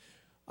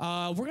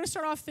We're going to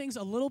start off things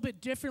a little bit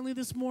differently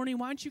this morning.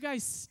 Why don't you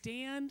guys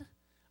stand?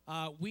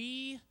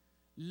 We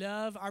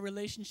love our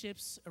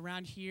relationships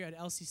around here at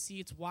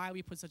LCC. It's why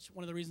we put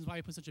one of the reasons why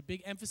we put such a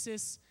big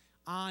emphasis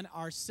on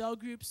our cell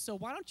groups. So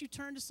why don't you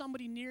turn to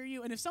somebody near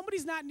you? And if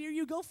somebody's not near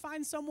you, go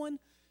find someone,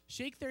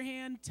 shake their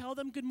hand, tell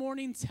them good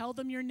morning, tell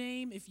them your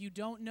name if you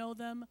don't know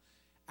them.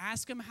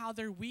 Ask them how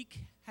their week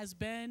has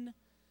been.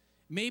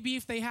 Maybe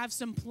if they have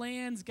some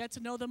plans, get to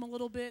know them a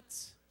little bit.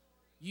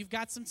 You've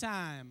got some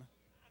time.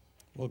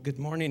 Well, good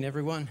morning,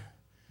 everyone.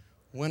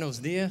 Buenos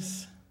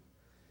dias.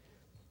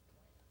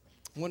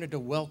 I wanted to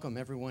welcome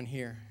everyone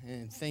here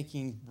and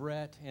thanking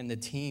Brett and the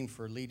team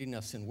for leading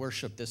us in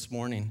worship this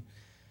morning.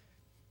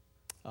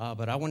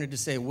 But I wanted to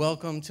say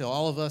welcome to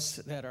all of us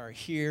that are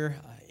here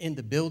in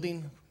the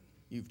building.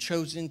 You've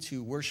chosen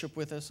to worship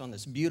with us on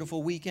this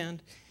beautiful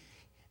weekend.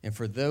 And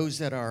for those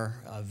that are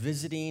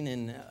visiting,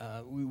 and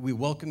we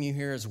welcome you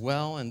here as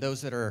well. And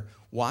those that are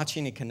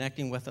watching and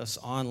connecting with us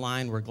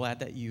online, we're glad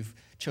that you've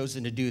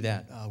chosen to do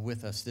that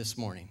with us this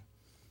morning.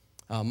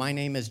 My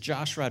name is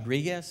Josh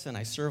Rodriguez, and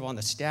I serve on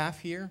the staff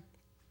here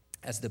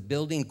as the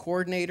building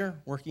coordinator,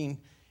 working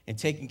and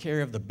taking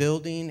care of the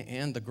building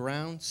and the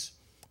grounds.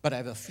 But I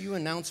have a few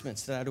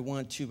announcements that I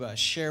want to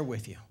share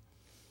with you,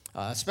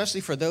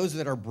 especially for those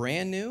that are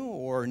brand new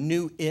or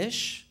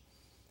new-ish.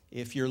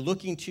 If you're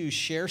looking to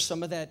share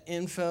some of that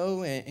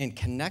info and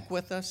connect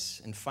with us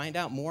and find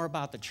out more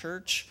about the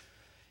church,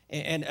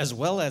 and as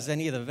well as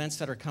any of the events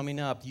that are coming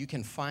up, you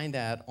can find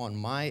that on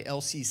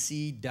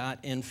mylcc.info.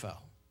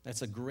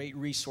 That's a great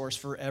resource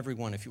for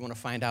everyone if you want to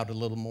find out a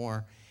little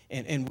more.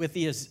 And with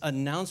these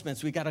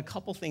announcements, we got a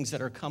couple things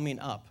that are coming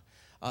up.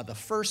 The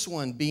first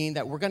one being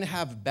that we're going to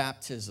have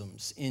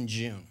baptisms in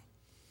June.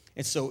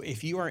 And so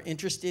if you are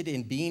interested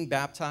in being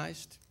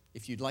baptized,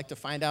 if you'd like to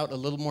find out a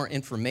little more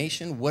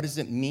information, what does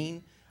it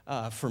mean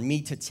for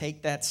me to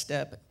take that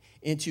step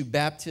into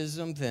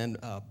baptism, then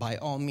by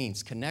all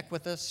means, connect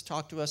with us,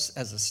 talk to us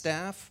as a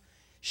staff,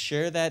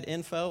 share that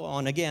info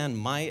on, again,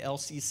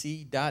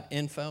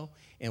 mylcc.info,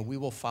 and we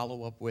will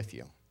follow up with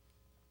you.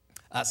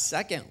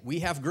 Second, we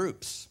have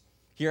groups.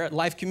 Here at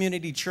Life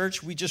Community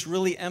Church, we just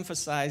really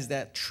emphasize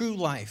that true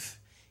life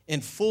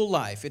and full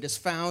life, it is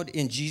found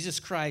in Jesus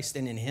Christ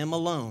and in Him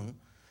alone,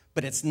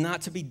 but it's not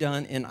to be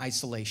done in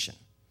isolation.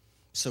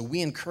 So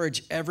we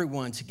encourage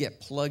everyone to get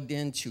plugged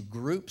into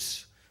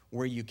groups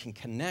where you can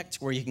connect,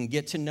 where you can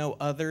get to know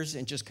others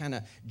and just kind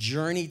of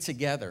journey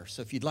together.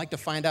 So if you'd like to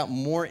find out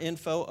more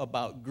info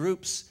about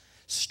groups,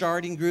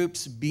 starting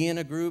groups, being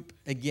a group,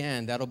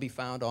 again, that'll be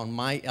found on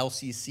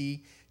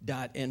mylcc.info.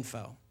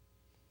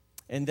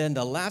 And then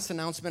the last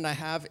announcement I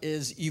have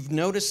is you've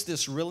noticed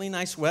this really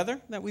nice weather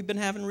that we've been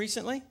having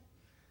recently.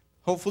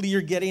 Hopefully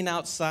you're getting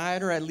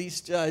outside, or at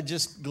least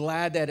just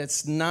glad that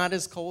it's not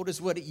as cold as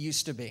what it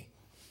used to be.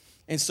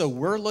 And so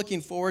we're looking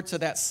forward to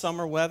that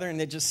summer weather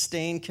and it just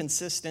staying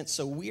consistent.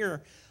 So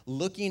we're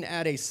looking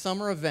at a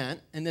summer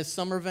event, and this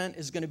summer event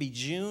is going to be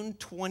June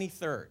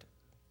 23rd.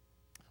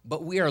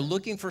 But we are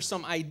looking for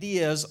some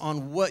ideas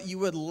on what you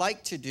would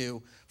like to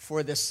do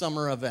for this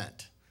summer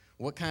event.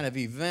 What kind of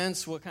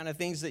events, what kind of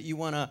things that you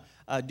want to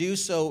do.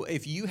 So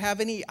if you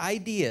have any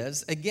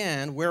ideas,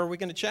 again, where are we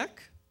going to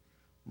check?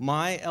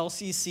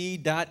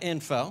 mylcc.info.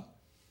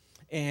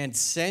 And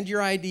send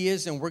your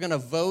ideas, and we're going to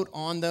vote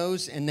on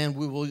those, and then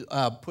we will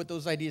put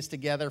those ideas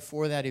together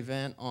for that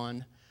event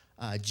on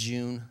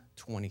June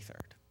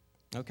 23rd.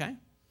 Okay?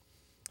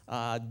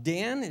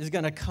 Dan is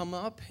going to come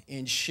up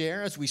and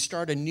share as we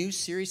start a new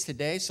series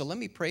today, so let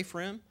me pray for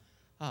him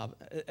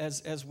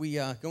as we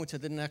go into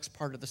the next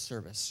part of the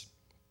service.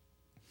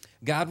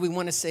 God, we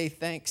want to say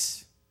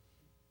thanks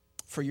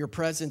for your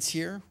presence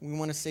here. We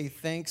want to say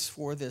thanks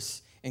for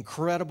this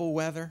incredible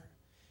weather,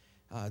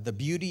 the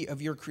beauty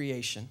of your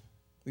creation.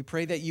 We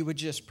pray that you would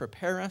just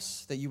prepare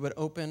us, that you would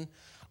open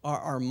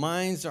our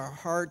minds, our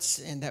hearts,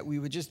 and that we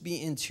would just be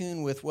in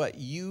tune with what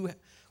you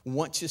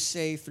want to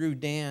say through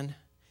Dan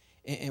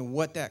and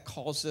what that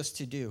calls us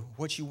to do,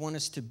 what you want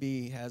us to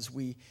be as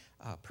we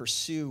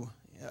pursue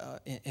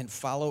and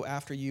follow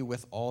after you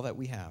with all that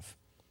we have.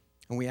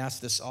 And we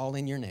ask this all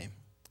in your name.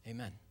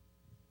 Amen.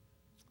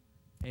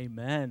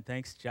 Amen.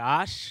 Thanks,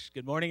 Josh.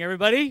 Good morning,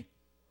 everybody.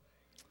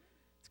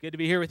 Good to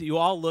be here with you. You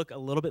all look a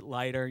little bit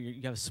lighter. You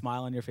have a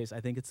smile on your face.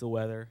 I think it's the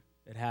weather.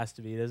 It has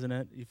to be, doesn't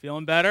it? You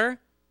feeling better?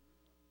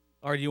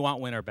 Or do you want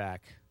winter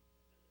back?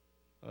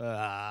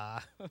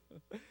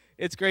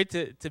 It's great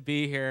to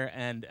be here.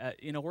 And,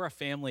 we're a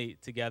family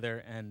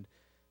together, and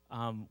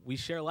we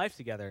share life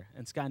together.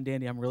 And Scott and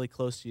Dandy, I'm really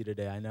close to you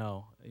today. I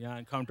know. You're not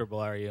uncomfortable,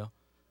 are you?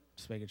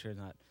 Just making sure it's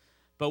not.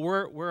 But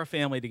we're a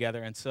family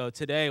together. And so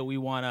today we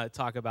want to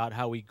talk about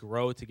how we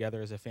grow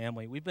together as a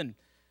family. We've been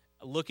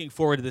looking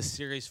forward to this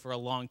series for a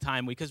long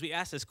time because we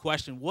asked this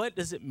question: what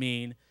does it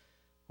mean?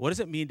 What does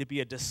it mean to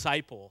be a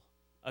disciple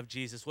of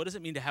Jesus? What does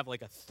it mean to have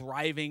like a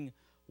thriving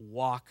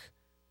walk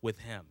with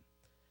him?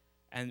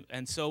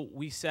 And so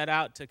we set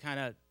out to kind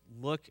of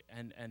look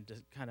and to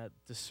kind of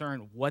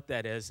discern what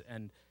that is,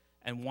 and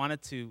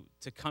wanted to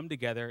come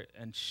together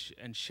and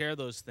share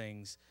those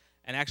things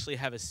and actually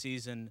have a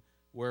season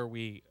where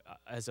we,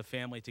 as a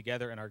family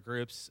together in our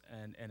groups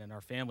and in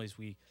our families,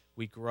 we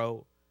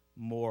grow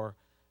more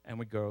and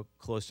we grow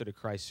closer to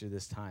Christ through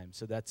this time.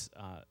 So that's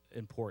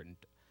important.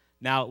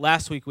 Now,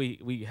 last week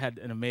we had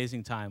an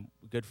amazing time,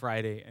 Good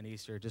Friday and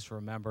Easter, just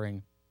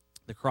remembering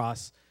the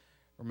cross,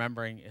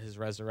 remembering his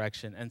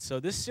resurrection. And so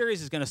this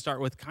series is going to start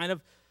with kind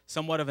of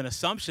somewhat of an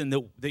assumption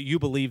that you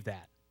believe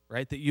that,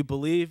 right? That you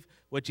believe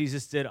what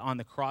Jesus did on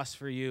the cross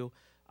for you,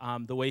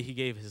 the way he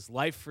gave his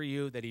life for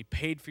you, that he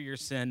paid for your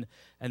sin,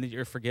 and that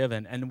you're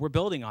forgiven. And we're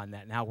building on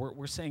that now.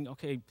 We're saying,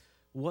 okay,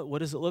 what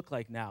does it look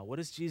like now?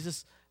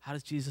 How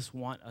does Jesus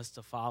want us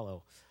to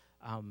follow?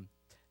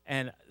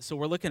 And so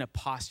we're looking at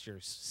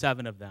postures,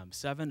 7 of them,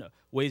 7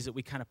 ways that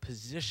we kind of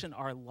position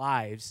our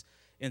lives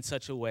in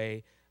such a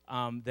way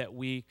that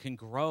we can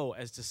grow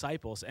as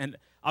disciples. And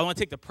I want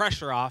to take the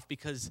pressure off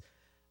because,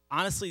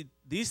 honestly,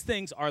 these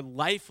things are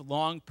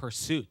lifelong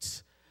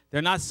pursuits.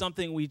 They're not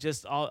something we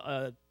just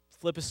all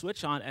flip a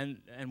switch on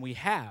and we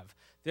have.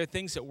 They're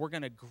things that we're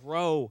going to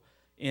grow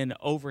in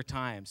over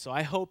time. So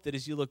I hope that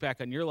as you look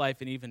back on your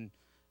life and even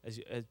as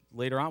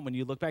later on when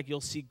you look back,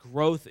 you'll see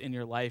growth in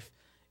your life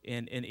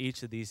in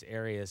each of these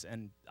areas.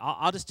 And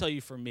I'll just tell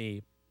you for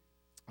me,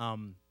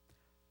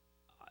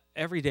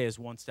 every day is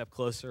one step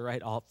closer,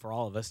 right, for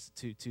all of us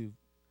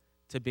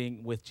to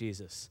being with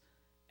Jesus.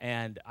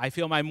 And I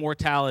feel my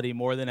mortality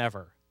more than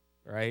ever,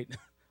 right?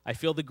 I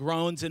feel the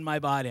groans in my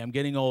body. I'm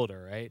getting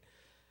older, right?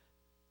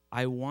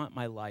 I want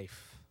my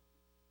life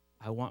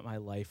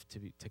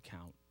to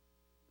count.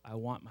 I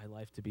want my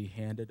life to be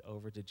handed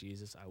over to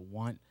Jesus. I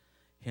want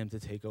him to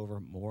take over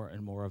more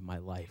and more of my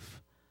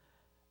life.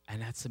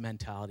 And that's the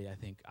mentality I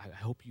think. I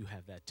hope you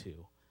have that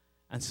too.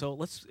 And so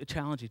let's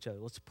challenge each other.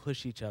 Let's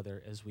push each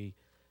other as we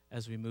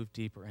move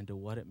deeper into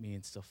what it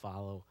means to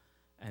follow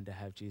and to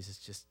have Jesus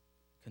just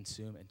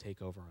consume and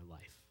take over our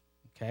life.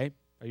 Okay?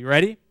 Are you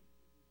ready?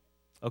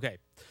 Okay.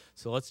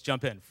 So let's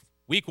jump in.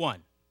 Week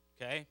 1.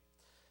 Okay?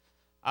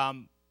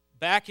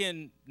 Back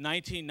in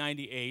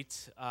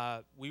 1998,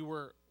 we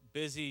were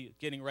busy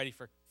getting ready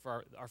for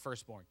our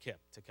firstborn, Kip,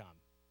 to come.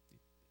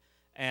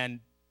 And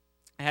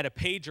I had a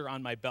pager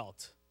on my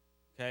belt,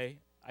 okay?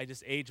 I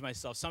just aged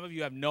myself. Some of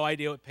you have no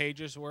idea what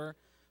pagers were,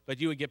 but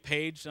you would get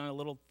paged on a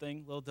little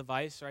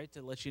device, right,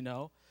 to let you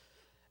know.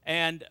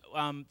 And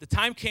the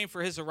time came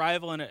for his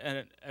arrival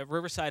at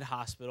Riverside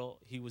Hospital.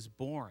 He was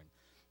born.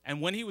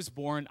 And when he was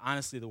born,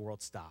 honestly, the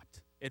world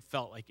stopped. It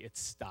felt like it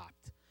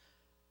stopped.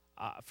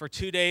 For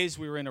 2 days,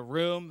 we were in a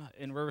room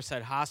in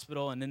Riverside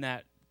Hospital, and in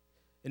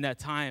that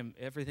time,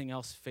 everything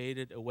else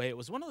faded away. It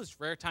was one of those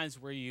rare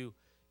times where you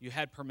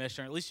had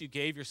permission, or at least you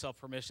gave yourself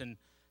permission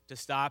to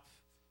stop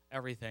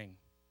everything.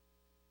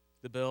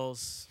 The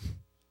bills,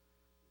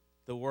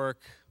 the work,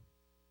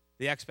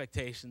 the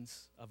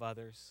expectations of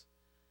others,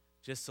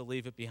 just to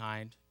leave it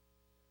behind.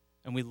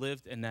 And we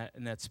lived in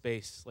that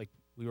space like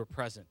we were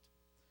present.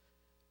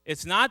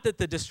 It's not that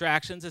the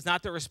distractions, it's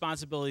not that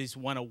responsibilities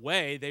went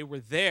away. They were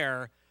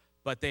there,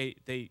 but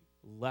they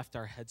left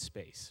our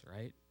headspace,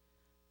 right?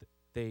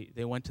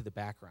 They went to the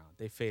background.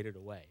 They faded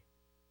away.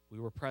 We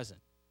were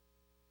present.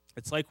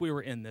 It's like we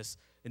were in this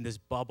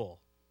bubble,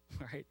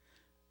 right?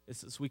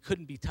 We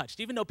couldn't be touched,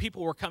 even though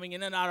people were coming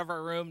in and out of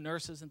our room,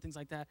 nurses and things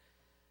like that.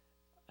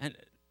 And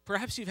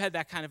perhaps you've had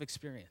that kind of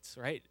experience,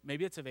 right?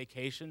 Maybe it's a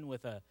vacation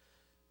with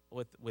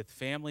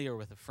family or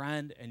with a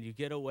friend, and you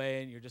get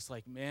away and you're just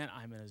like, man,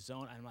 I'm in a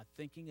zone. I'm not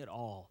thinking at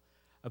all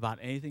about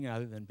anything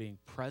other than being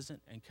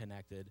present and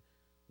connected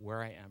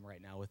where I am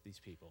right now with these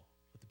people,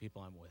 with the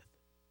people I'm with.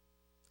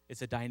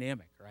 It's a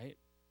dynamic, right?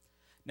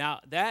 Now,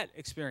 that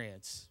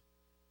experience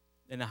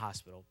in the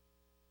hospital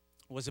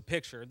was a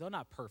picture, though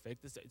not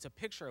perfect, it's a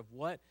picture of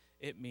what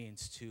it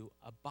means to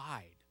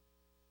abide.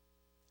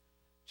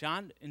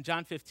 In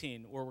John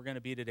 15, where we're going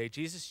to be today,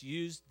 Jesus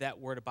used that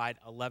word abide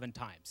 11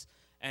 times.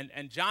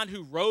 And John,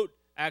 who wrote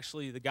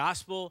actually the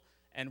gospel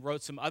and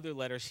wrote some other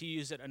letters, he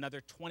used it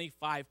another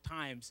 25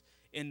 times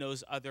in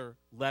those other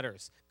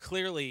letters.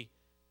 Clearly,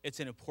 it's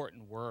an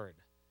important word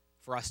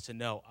for us to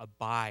know,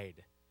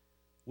 abide,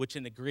 which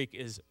in the Greek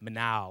is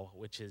menao,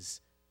 which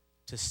is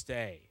to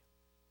stay,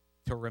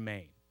 to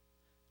remain,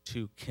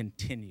 to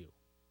continue.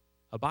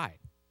 Abide.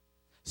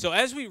 So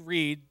as we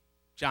read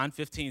John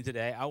 15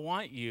 today, I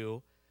want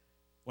you,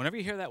 whenever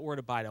you hear that word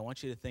abide, I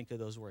want you to think of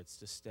those words,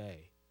 to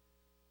stay,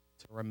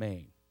 to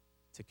remain,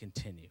 to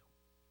continue.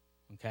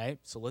 Okay?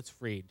 So let's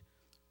read.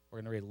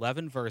 We're going to read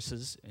 11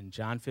 verses in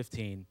John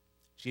 15,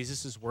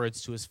 Jesus'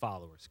 words to his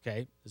followers.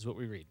 Okay? This is what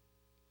we read.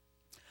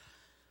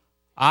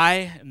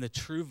 I am the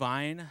true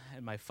vine,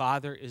 and my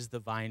Father is the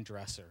vine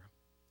dresser.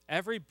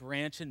 Every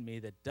branch in me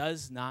that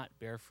does not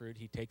bear fruit,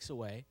 he takes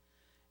away.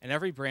 And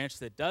every branch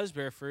that does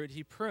bear fruit,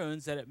 he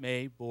prunes that it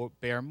may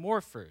bear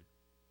more fruit.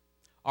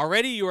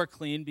 Already you are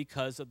clean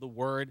because of the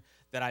word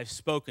that I've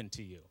spoken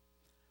to you.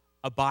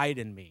 Abide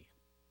in me,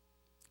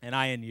 and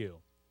I in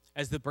you.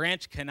 As the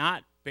branch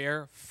cannot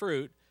bear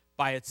fruit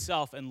by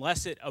itself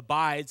unless it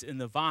abides in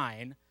the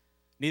vine,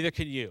 neither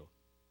can you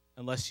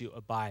unless you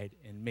abide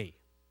in me.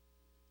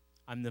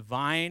 I'm the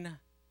vine,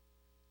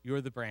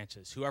 you're the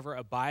branches. Whoever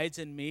abides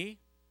in me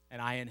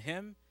and I in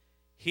him,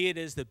 he it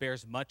is that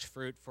bears much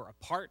fruit, for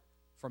apart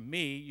from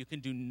me you can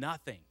do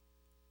nothing.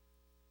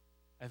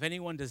 If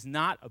anyone does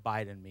not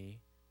abide in me,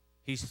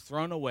 he's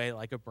thrown away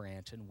like a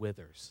branch and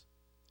withers.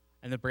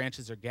 And the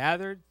branches are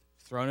gathered,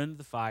 thrown into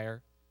the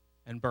fire,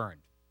 and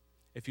burned.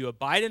 If you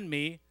abide in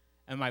me,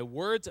 and my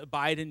words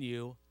abide in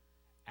you,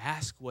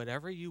 ask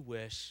whatever you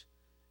wish,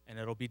 and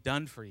it'll be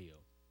done for you.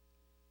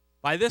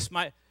 By this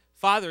my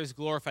Father is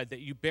glorified, that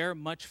you bear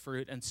much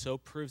fruit, and so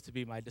prove to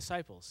be my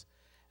disciples.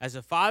 As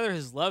the Father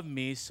has loved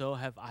me, so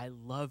have I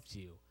loved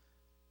you.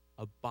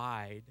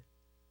 Abide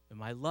in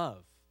my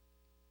love.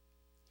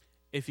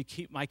 If you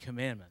keep my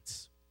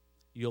commandments,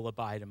 you'll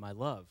abide in my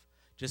love,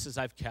 just as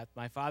I've kept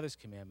my Father's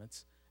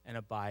commandments and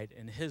abide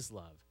in his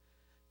love.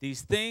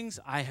 These things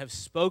I have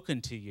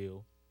spoken to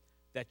you,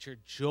 that your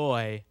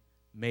joy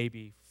may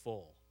be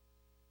full.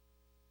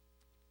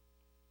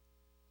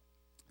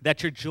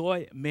 That your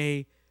joy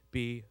may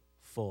be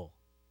full.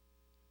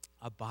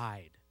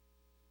 Abide.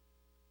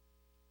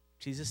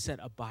 Jesus said,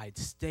 abide,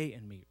 stay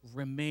in me,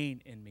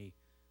 remain in me,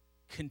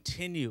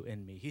 continue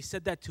in me. He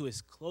said that to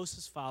his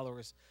closest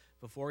followers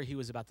before he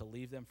was about to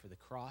leave them for the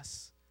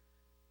cross,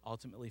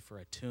 ultimately for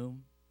a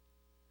tomb,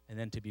 and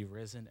then to be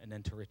risen, and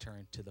then to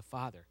return to the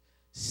Father.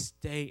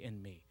 Stay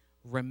in me,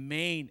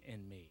 remain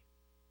in me,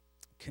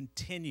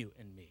 continue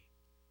in me.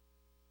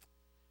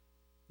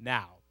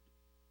 Now,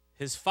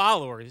 his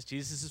followers,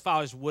 Jesus'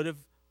 followers, would have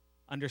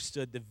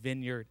understood the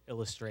vineyard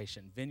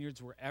illustration.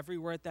 Vineyards were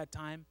everywhere at that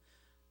time.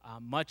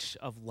 Much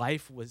of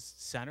life was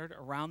centered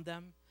around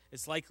them.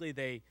 It's likely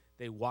they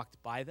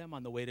walked by them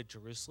on the way to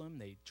Jerusalem.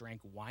 They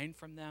drank wine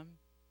from them.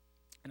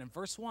 And in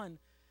verse 1,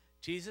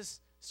 Jesus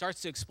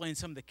starts to explain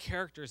some of the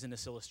characters in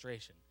this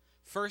illustration.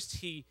 First,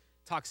 he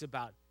talks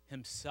about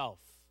himself,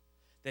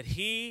 that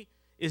he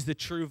is the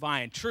true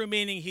vine. True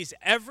meaning he's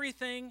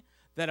everything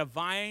that a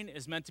vine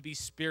is meant to be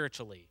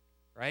spiritually,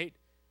 right?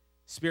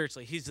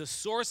 Spiritually. He's the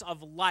source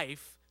of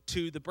life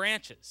to the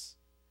branches.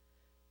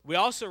 We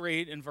also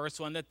read in verse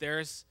 1 that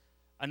there's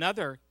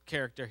another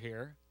character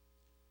here.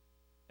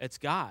 It's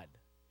God,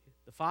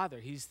 the Father.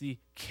 He's the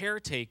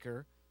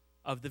caretaker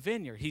of the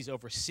vineyard. He's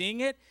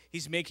overseeing it.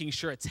 He's making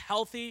sure it's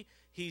healthy.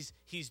 He's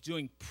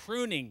doing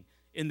pruning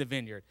in the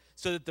vineyard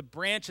so that the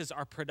branches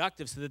are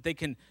productive, so that they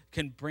can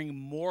bring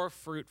more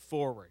fruit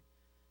forward.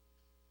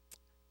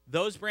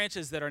 Those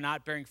branches that are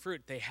not bearing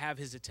fruit, they have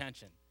his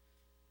attention.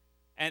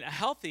 And a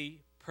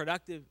healthy,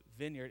 productive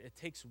vineyard, it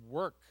takes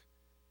work.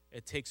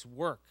 It takes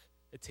work.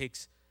 It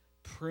takes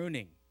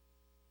pruning.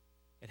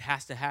 It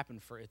has to happen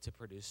for it to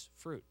produce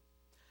fruit.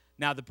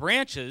 Now, the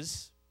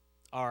branches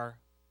are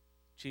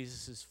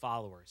Jesus'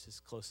 followers, his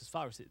closest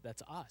followers.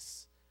 That's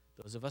us,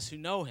 those of us who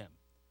know him.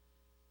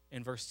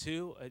 In verse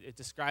 2, it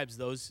describes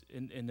those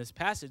in this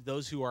passage,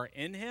 those who are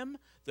in him,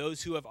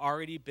 those who have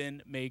already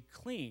been made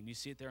clean. You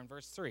see it there in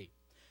verse 3.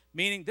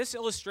 Meaning this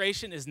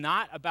illustration is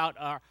not about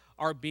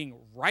our being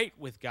right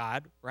with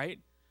God, right?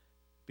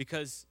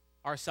 Because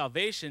our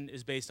salvation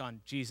is based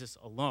on Jesus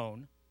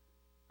alone,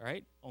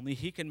 right? Only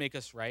he can make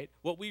us right.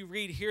 What we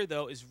read here,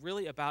 though, is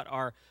really about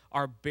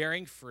our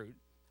bearing fruit,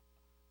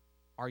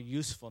 our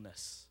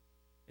usefulness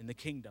in the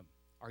kingdom,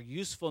 our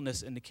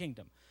usefulness in the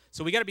kingdom.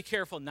 So we got to be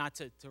careful not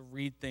to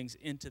read things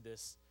into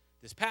this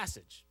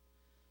passage.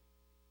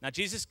 Now,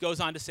 Jesus goes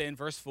on to say in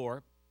verse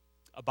 4,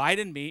 abide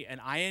in me and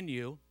I in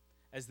you,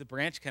 as the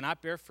branch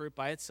cannot bear fruit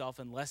by itself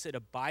unless it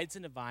abides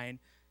in the vine,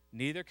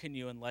 neither can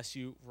you unless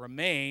you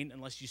remain,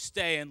 unless you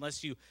stay,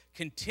 unless you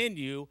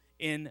continue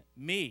in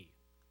me.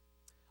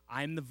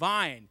 I am the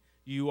vine,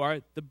 you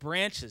are the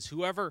branches.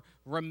 Whoever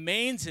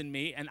remains in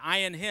me and I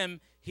in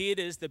him, he it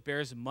is that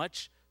bears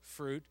much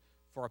fruit,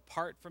 for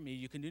apart from me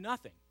you can do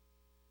nothing.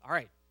 All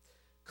right.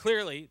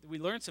 Clearly, we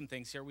learned some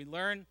things here. We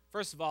learn,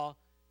 first of all,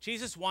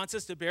 Jesus wants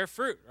us to bear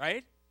fruit,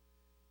 right?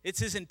 It's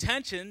his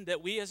intention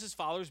that we as his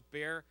followers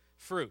bear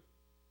fruit.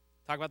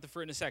 Talk about the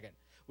fruit in a second.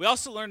 We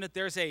also learned that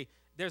there's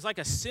like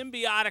a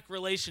symbiotic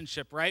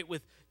relationship, right?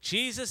 With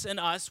Jesus and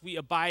us, we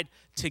abide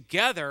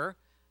together.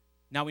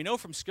 Now, we know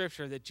from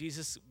Scripture that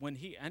Jesus, when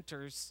he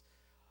enters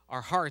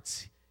our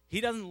hearts,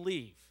 he doesn't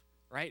leave,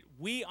 right?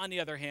 We, on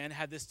the other hand,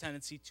 have this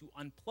tendency to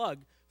unplug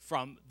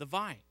from the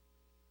vine.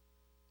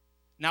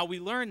 Now,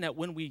 we learn that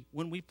when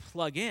we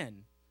plug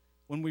in,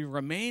 when we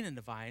remain in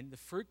the vine, the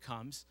fruit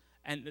comes,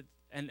 and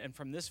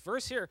from this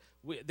verse here,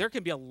 there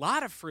can be a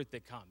lot of fruit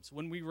that comes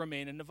when we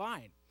remain in the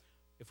vine.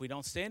 If we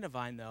don't stay in the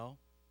vine, though,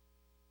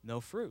 no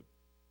fruit.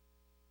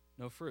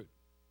 No fruit.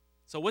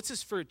 So what's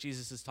this fruit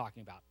Jesus is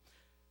talking about?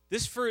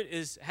 This fruit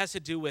has to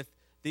do with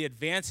the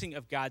advancing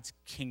of God's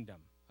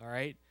kingdom, all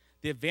right?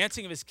 The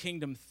advancing of his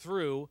kingdom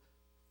through,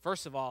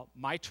 first of all,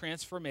 my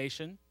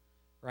transformation,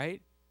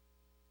 right?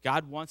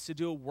 God wants to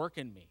do a work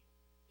in me.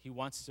 He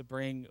wants to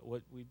bring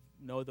what we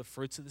know the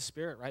fruits of the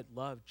Spirit, right?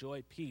 Love,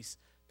 joy, peace,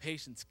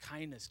 patience,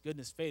 kindness,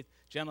 goodness, faith,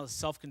 gentleness,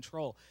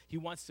 self-control. He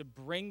wants to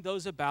bring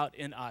those about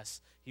in us.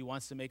 He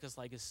wants to make us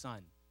like his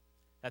son.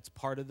 That's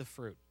part of the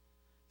fruit.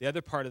 The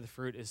other part of the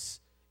fruit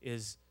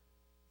is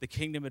the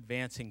kingdom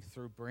advancing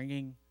through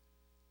bringing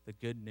the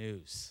good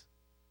news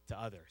to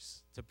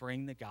others, to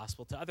bring the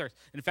gospel to others.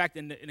 In fact,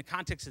 in the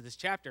context of this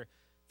chapter,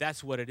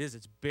 that's what it is.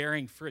 It's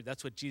bearing fruit.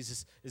 That's what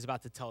Jesus is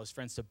about to tell his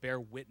friends, to bear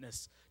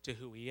witness to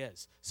who he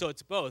is. So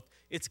it's both.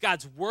 It's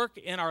God's work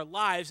in our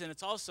lives, and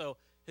it's also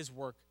his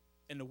work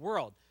in the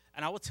world.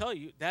 And I will tell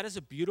you, that is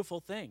a beautiful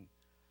thing.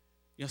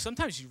 You know,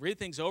 sometimes you read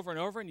things over and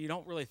over and you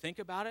don't really think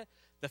about it.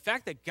 The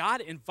fact that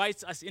God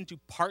invites us into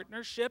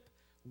partnership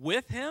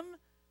with him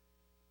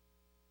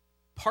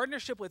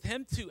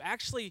to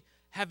actually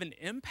have an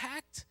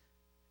impact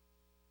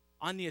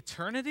on the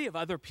eternity of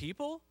other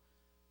people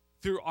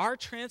through our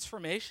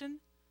transformation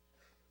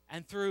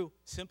and through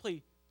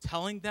simply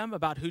telling them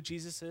about who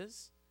Jesus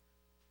is,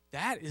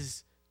 that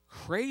is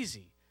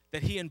crazy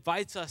that he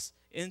invites us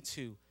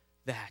into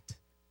that.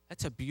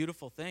 That's a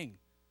beautiful thing.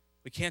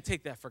 We can't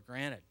take that for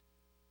granted,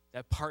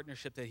 that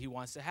partnership that he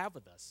wants to have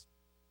with us.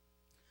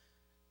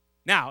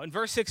 Now, in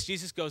verse 6,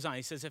 Jesus goes on.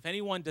 He says, if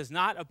anyone does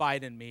not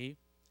abide in me,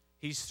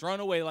 he's thrown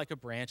away like a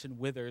branch and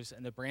withers,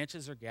 and the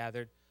branches are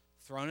gathered,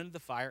 thrown into the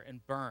fire,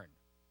 and burned.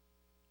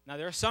 Now,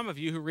 there are some of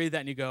you who read that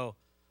and you go,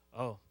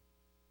 oh,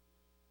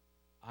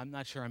 I'm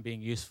not sure I'm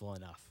being useful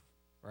enough,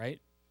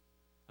 right?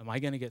 Am I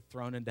going to get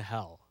thrown into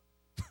hell?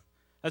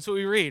 That's what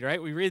we read,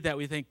 right? We read that,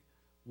 we think,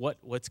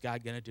 what's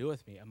God going to do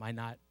with me? Am I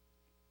not,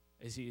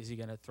 is he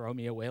going to throw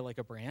me away like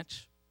a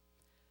branch?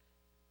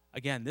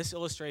 Again, this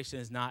illustration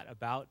is not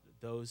about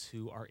those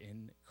who are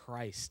in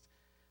Christ.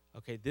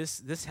 Okay,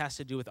 this has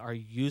to do with our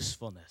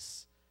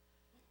usefulness.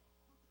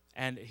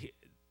 And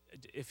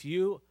if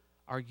you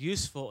are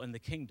useful in the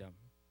kingdom,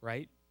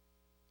 right,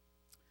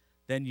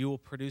 then you will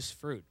produce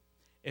fruit.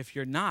 If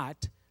you're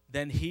not,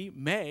 then he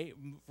may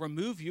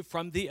remove you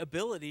from the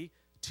ability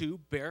to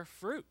bear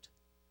fruit.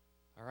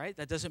 All right?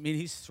 That doesn't mean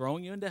he's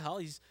throwing you into hell.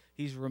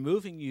 He's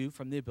removing you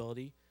from the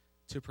ability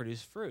to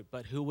produce fruit.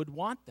 But who would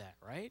want that,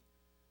 right?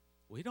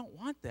 We don't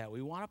want that.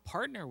 We want to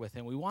partner with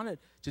him. We want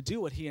to do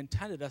what he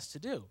intended us to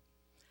do.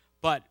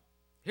 But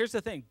here's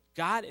the thing.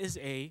 God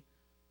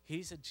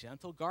he's a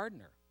gentle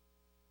gardener.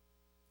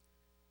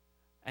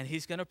 And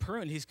he's going to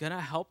prune. He's going to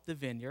help the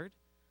vineyard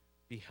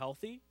be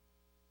healthy.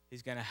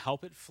 He's going to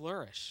help it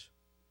flourish.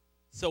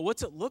 So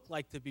what's it look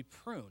like to be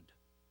pruned?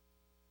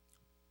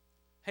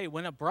 Hey,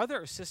 when a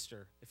brother or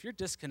sister, if you're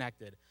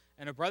disconnected,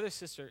 and a brother or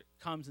sister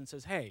comes and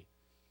says, hey,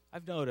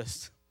 I've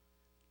noticed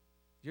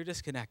you're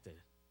disconnected.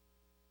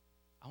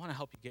 I want to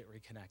help you get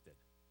reconnected,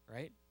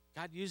 right?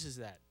 God uses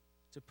that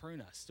to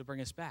prune us, to bring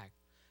us back.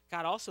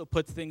 God also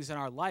puts things in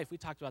our life. We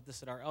talked about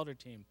this at our elder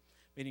team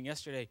meeting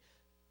yesterday.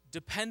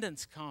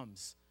 Dependence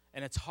comes,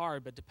 and it's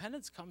hard, but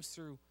dependence comes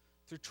through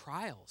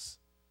trials,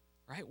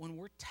 right? When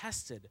we're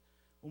tested,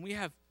 when we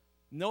have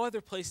no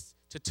other place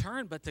to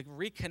turn but to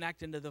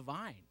reconnect into the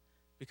vine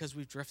because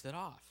we've drifted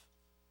off.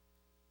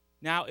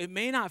 Now, it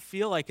may not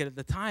feel like it at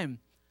the time,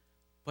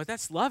 but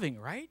that's loving,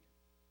 right?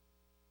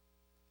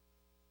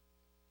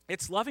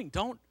 It's loving.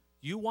 Don't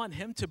you want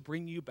him to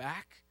bring you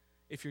back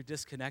if you're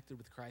disconnected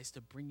with Christ,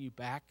 to bring you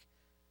back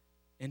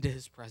into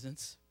his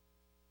presence?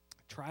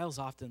 Trials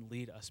often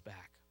lead us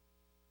back.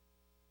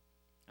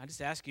 I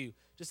just ask you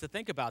just to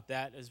think about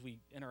that as we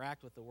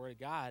interact with the Word of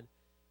God.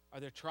 Are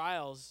there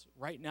trials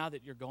right now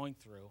that you're going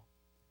through,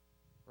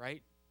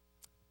 right?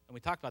 And we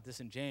talked about this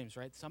in James,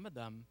 right? Some of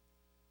them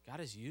God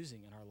is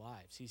using in our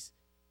lives. He's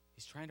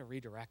trying to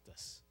redirect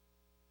us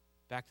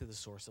back to the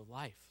source of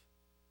life.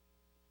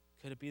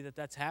 Could it be that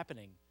that's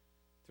happening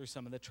through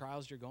some of the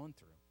trials you're going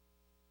through?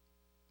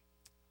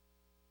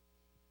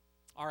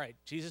 All right,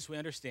 Jesus, we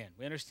understand.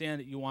 We understand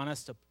that you want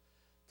us to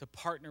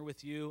partner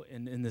with you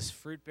in this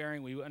fruit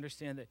bearing. We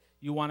understand that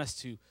you want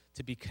us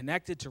to be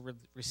connected, to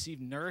receive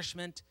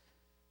nourishment,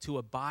 to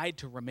abide,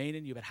 to remain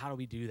in you. But how do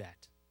we do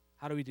that?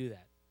 How do we do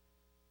that?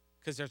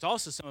 Because there's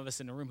also some of us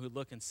in the room who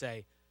look and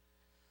say,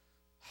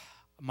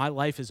 my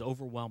life is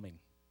overwhelming.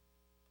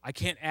 I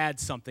can't add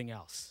something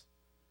else.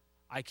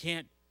 I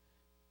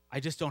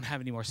just don't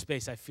have any more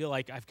space. I feel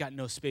like I've got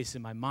no space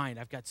in my mind.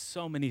 I've got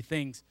so many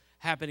things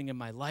happening in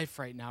my life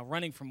right now,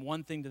 running from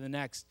one thing to the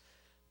next.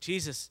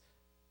 Jesus,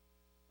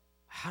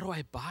 how do I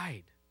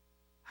abide?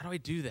 How do I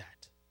do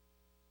that?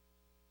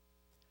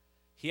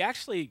 He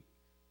actually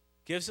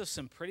gives us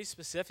some pretty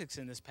specifics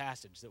in this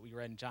passage that we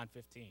read in John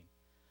 15.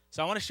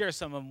 So I want to share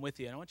some of them with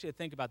you, and I want you to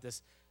think about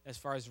this as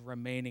far as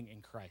remaining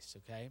in Christ,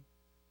 okay?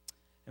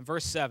 In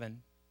verse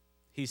 7,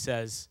 he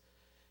says,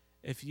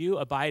 if you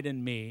abide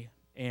in me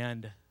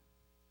and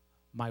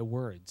my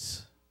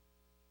words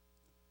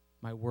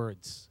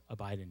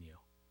abide in you.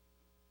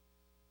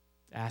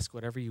 Ask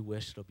whatever you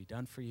wish, it'll be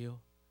done for you.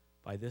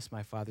 By this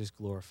my Father is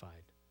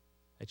glorified,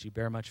 that you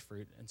bear much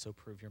fruit and so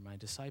prove you're my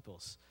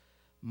disciples.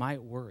 My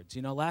words.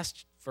 You know,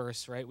 last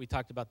verse, right, we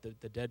talked about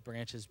the dead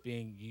branches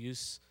being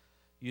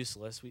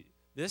useless.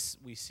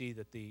 We see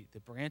that the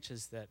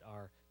branches that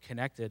are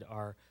connected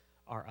are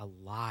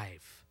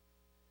alive.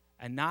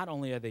 And not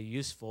only are they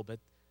useful, but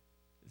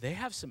they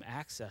have some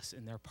access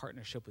in their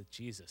partnership with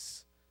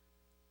Jesus.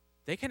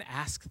 They can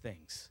ask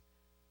things,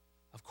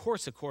 of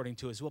course, according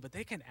to his will, but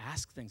they can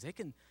ask things. They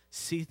can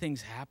see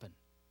things happen.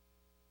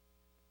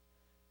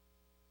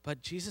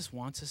 But Jesus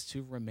wants us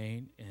to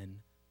remain in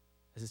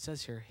as it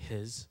says here,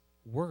 his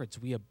words.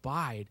 We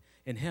abide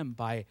in him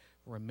by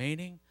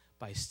remaining,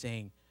 by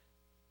staying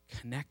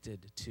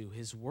connected to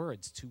his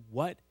words, to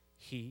what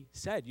he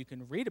said. You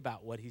can read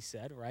about what he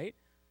said, right?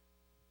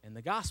 In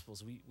the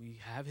Gospels. We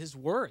have his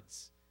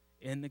words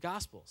in the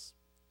Gospels.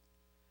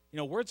 You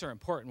know, words are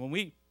important. When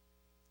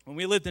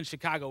we lived in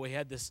Chicago, we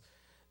had this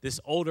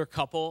older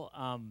couple,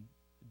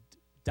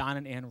 Don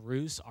and Ann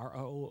Roos,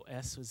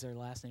 R-O-O-S was their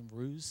last name,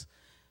 Roos.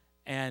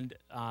 And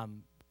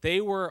they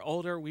were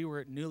older. We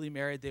were newly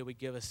married. They would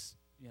give us,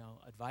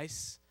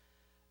 advice.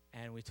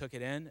 And we took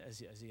it in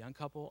as a young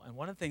couple. And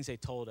one of the things they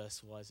told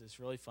us was, it's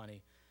really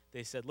funny.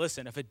 They said,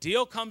 listen, if a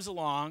deal comes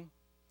along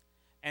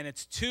and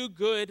it's too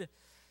good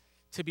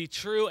to be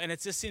true, and it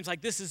just seems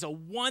like this is a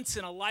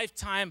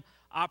once-in-a-lifetime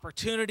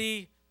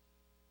opportunity,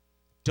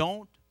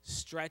 don't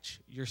stretch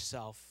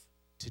yourself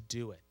to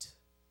do it.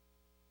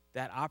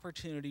 That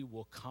opportunity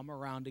will come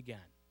around again.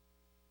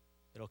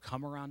 It'll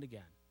come around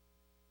again.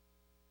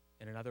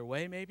 In another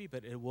way, maybe,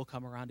 but it will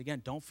come around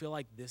again. Don't feel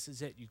like this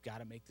is it. You've got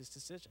to make this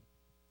decision.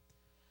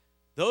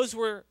 Those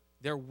were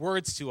their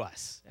words to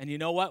us. And you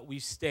know what? We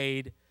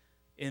stayed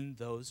in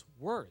those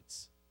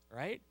words,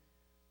 right?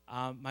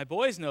 My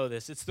boys know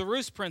this. It's the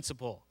Roos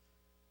principle,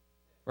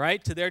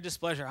 right? To their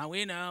displeasure.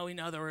 We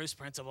know the Roos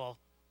principle.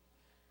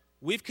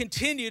 We've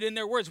continued in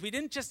their words. We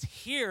didn't just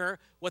hear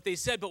what they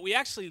said, but we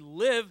actually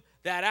live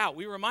that out.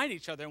 We remind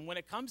each other. And when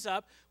it comes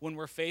up, when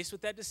we're faced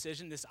with that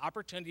decision, this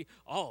opportunity,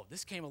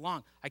 this came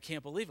along. I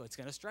can't believe it. It's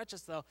going to stretch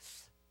us, though.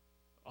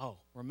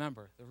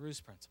 Remember the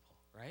Roos principle,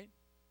 right?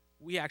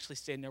 We actually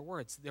stay in their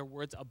words. Their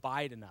words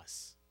abide in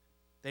us.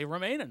 They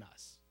remain in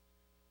us.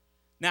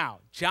 Now,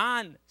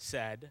 John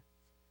said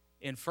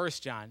in 1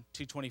 John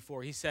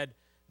 2:24, he said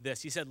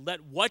this. He said,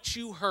 let what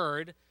you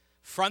heard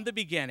from the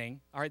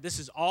beginning, all right, this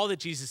is all that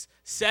Jesus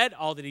said,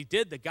 all that he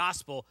did, the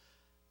gospel,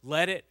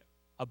 let it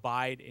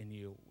abide in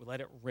you.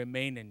 Let it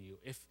remain in you.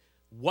 If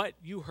what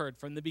you heard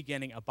from the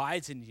beginning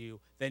abides in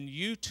you, then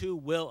you too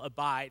will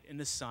abide in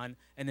the Son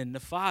and in the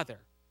Father.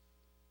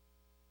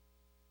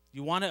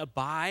 You want to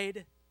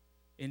abide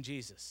in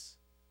Jesus.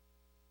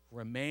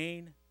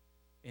 Remain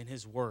in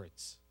his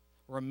words.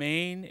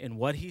 Remain in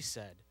what he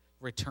said.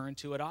 Return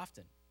to it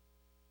often.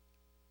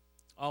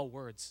 All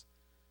words,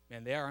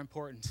 man, they are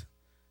important.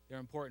 They're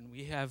important.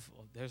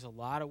 There's a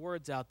lot of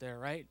words out there,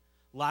 right?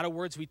 A lot of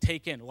words we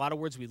take in, a lot of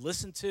words we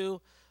listen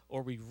to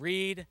or we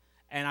read.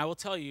 And I will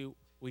tell you,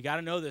 we got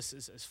to know this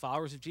as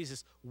followers of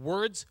Jesus.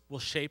 Words will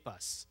shape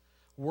us.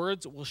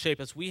 Words will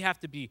shape us. We have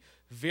to be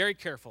very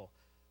careful.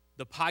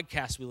 The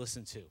podcasts we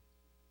listen to,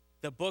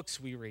 the books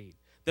we read,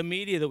 the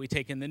media that we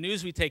take in, the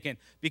news we take in,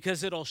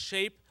 because it'll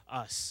shape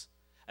us,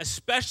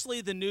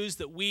 especially the news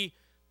that we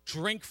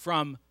drink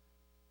from,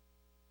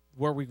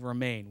 where we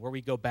remain, where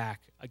we go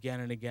back again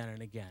and again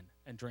and again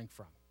and drink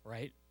from,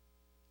 right?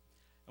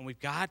 And we've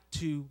got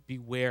to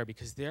beware,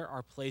 because there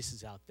are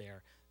places out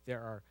there, there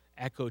are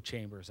echo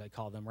chambers, I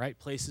call them, right?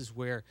 Places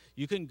where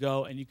you can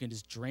go and you can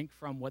just drink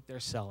from what they're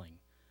selling,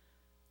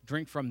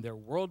 drink from their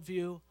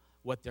worldview,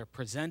 what they're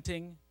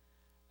presenting.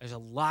 There's a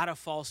lot of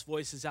false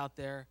voices out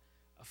there.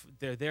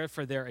 They're there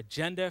for their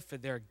agenda, for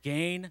their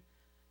gain,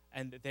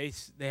 and they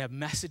have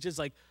messages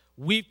like,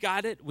 we've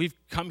got it, we've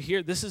come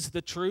here, this is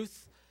the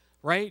truth,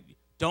 right?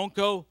 Don't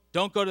go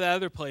to that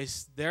other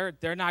place.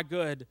 They're not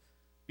good.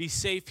 Be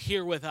safe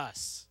here with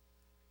us.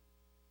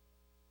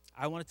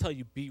 I want to tell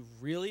you, be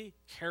really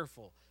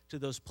careful to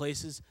those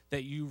places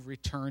that you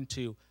return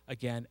to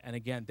again and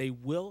again. They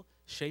will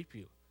shape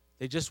you.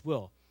 They just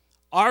will.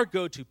 Our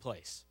go-to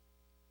place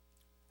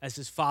as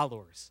his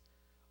followers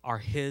are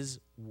his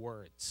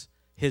words.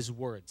 His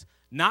words.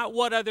 Not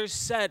what others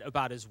said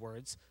about his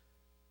words,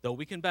 though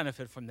we can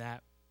benefit from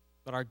that,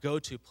 but our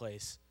go-to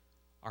place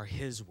are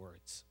his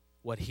words,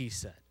 what he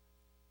said.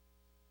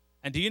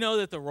 And do you know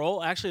that the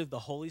role actually of the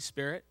Holy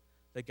Spirit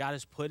that God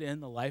has put in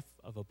the life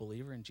of a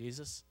believer in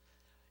Jesus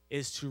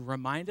is to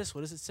remind us,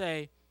 what does it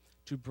say?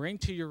 To bring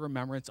to your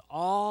remembrance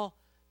all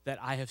that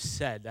I have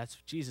said. That's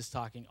Jesus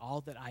talking, all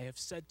that I have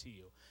said to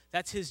you.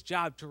 That's his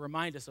job, to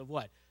remind us of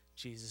what?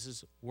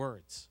 Jesus'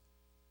 words.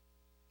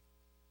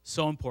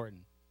 So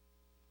important.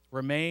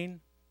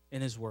 Remain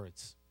in his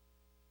words,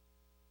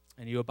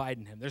 and you abide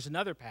in him. There's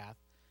another path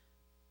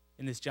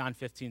in this John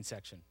 15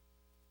 section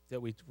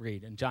that we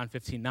read in John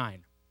 15:9.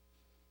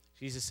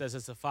 Jesus says,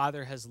 as the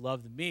Father has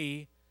loved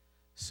me,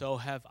 so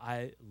have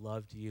I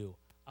loved you.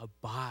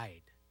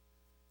 Abide,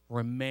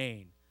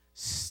 remain,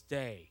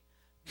 stay,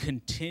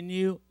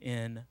 continue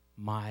in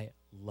my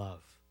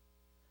love.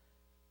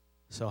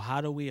 So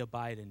how do we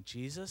abide in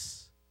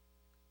Jesus?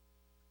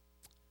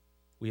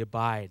 We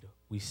abide,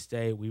 we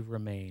stay, we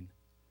remain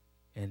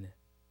in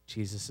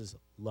Jesus'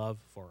 love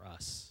for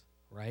us,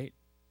 right?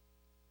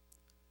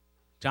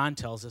 John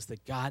tells us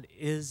that God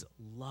is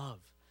love,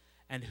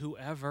 and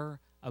whoever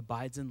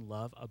abides in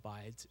love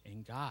abides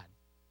in God,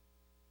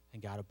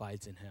 and God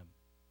abides in him.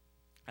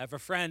 I have a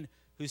friend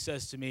who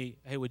says to me,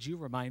 hey, would you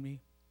remind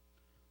me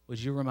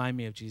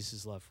of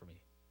Jesus' love for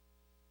me?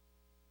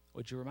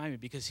 Would you remind me?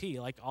 Because he,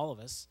 like all of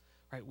us,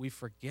 right, we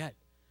forget.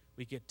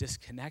 We get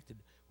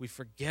disconnected. We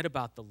forget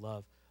about the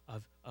love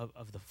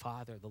of the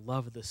Father, the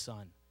love of the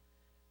Son.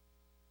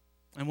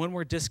 And when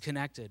we're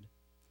disconnected,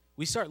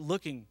 we start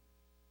looking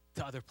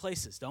to other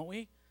places, don't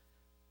we?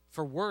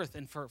 For worth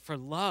and for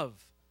love.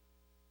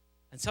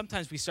 And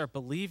sometimes we start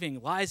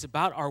believing lies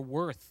about our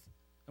worth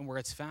and where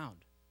it's found.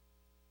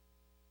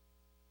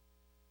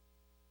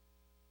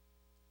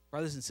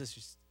 Brothers and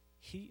sisters,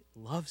 he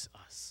loves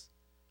us.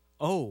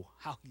 Oh,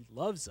 how he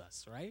loves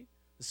us, right?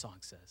 The song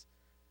says.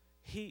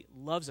 He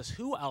loves us.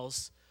 Who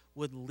else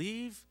would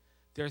leave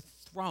their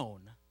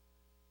throne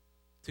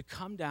to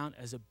come down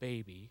as a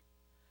baby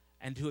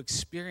and to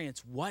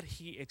experience what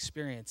he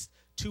experienced,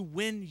 to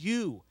win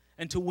you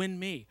and to win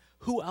me?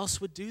 Who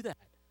else would do that?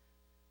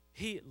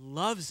 He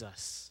loves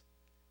us.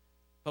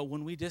 But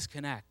when we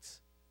disconnect,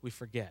 we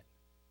forget.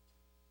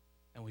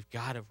 And we've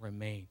got to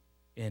remain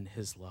in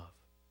his love.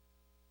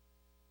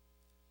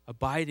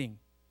 Abiding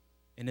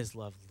in his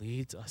love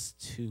leads us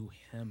to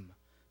him,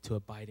 to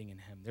abiding in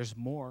him. There's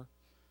more.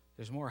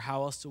 There's more.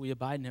 How else do we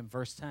abide in him?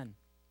 Verse 10.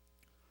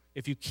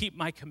 If you keep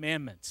my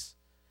commandments,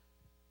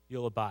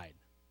 you'll abide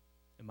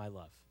in my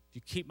love. If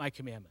you keep my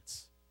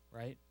commandments,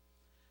 right?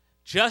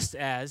 Just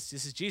as,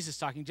 this is Jesus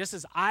talking, just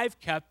as I've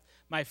kept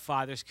my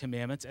Father's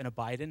commandments and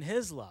abide in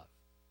his love.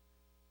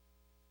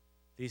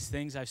 These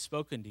things I've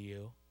spoken to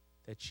you,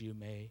 that you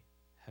may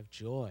have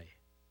joy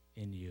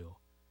in you,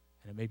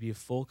 and it may be a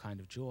full kind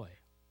of joy.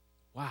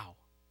 Wow.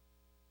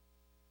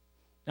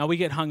 Now, we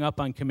get hung up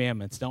on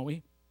commandments, don't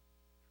we?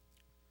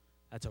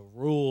 That's a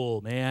rule,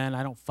 man.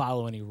 I don't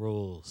follow any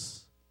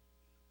rules.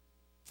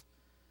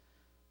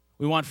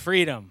 We want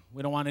freedom.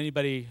 We don't want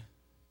anybody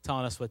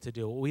telling us what to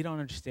do. What we don't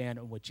understand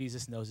and what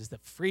Jesus knows is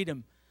that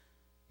freedom,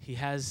 he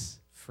has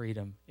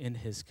freedom in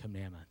his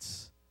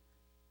commandments.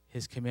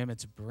 His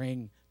commandments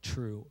bring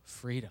true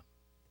freedom.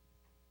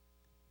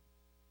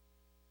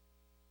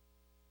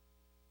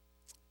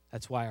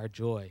 That's why our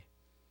joy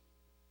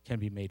can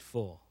be made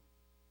full.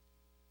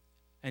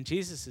 And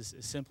Jesus is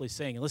simply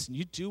saying, listen,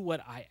 you do what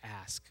I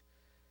ask.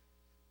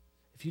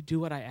 If you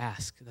do what I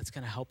ask, that's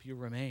going to help you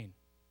remain.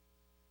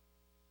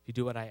 If you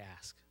do what I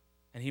ask.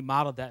 And he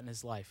modeled that in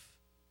his life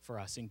for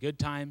us. In good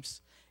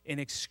times, in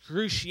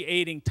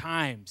excruciating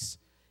times,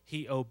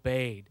 he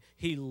obeyed.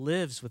 He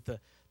lives with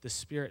the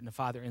Spirit and the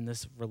Father in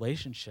this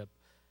relationship,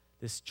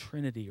 this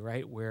Trinity,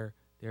 right, where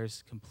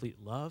there's complete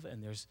love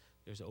and there's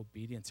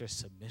obedience, there's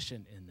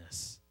submission in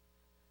this.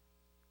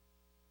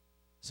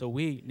 So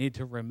we need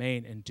to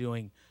remain in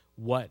doing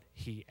what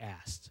he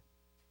asked.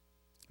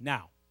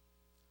 Now,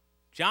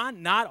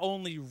 John not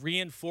only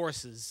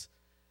reinforces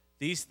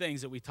these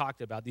things that we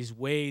talked about, these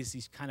ways,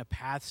 these kind of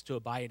paths to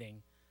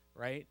abiding,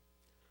 right?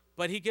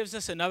 But he gives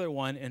us another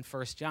one in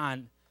 1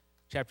 John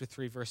chapter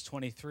 3, verse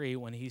 23,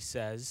 when he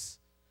says,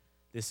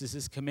 this is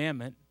his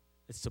commandment.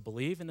 It's to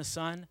believe in the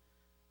Son,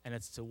 and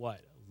it's to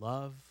what?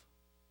 Love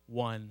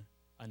one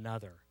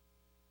another.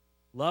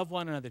 Love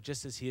one another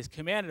just as he has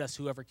commanded us.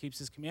 Whoever keeps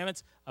his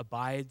commandments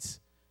abides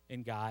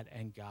in God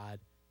and God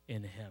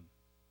in him.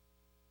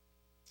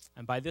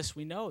 And by this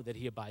we know that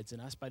he abides in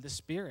us, by the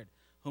Spirit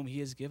whom he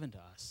has given to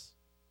us.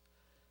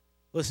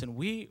 Listen,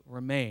 we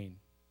remain,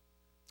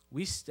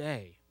 we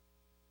stay,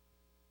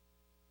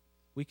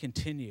 we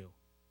continue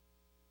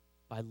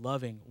by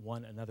loving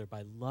one another,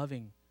 by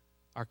loving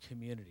our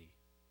community,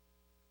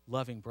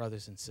 loving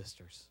brothers and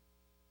sisters.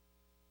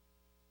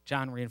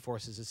 John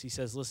reinforces this. He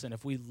says, listen,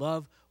 if we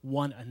love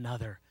one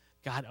another,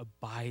 God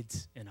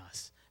abides in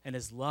us, and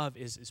his love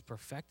is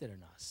perfected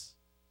in us.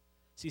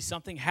 See,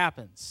 something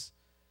happens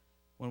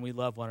when we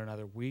love one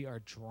another. We are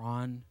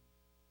drawn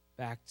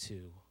back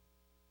to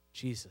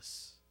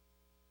Jesus,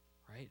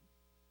 right?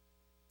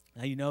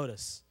 Now you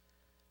notice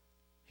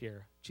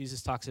here,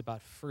 Jesus talks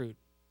about fruit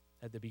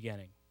at the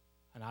beginning,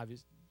 and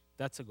obviously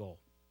that's a goal,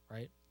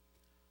 right?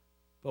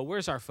 But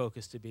where's our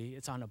focus to be?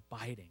 It's on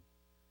abiding.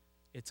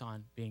 It's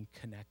on being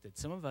connected.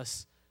 Some of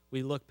us,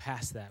 we look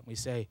past that and we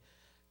say,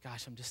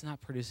 gosh, I'm just not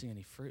producing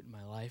any fruit in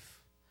my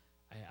life.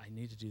 I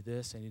need to do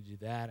this, I need to do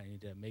that, I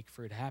need to make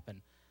fruit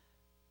happen.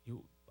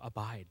 You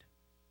abide.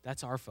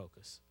 That's our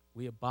focus.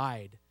 We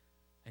abide,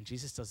 and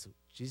Jesus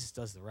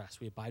does the rest.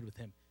 We abide with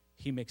him.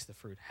 He makes the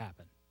fruit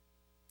happen.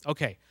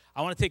 Okay,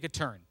 I want to take a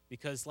turn,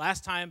 because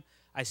last time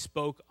I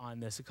spoke on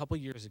this a couple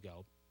years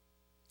ago,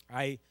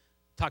 I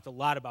talked a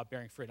lot about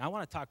bearing fruit, and I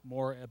want to talk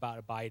more about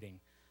abiding.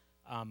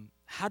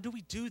 How do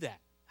we do that?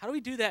 How do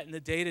we do that in the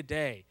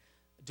day-to-day?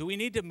 Do we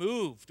need to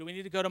move? Do we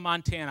need to go to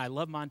Montana? I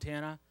love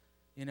Montana.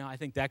 You know, I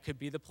think that could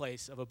be the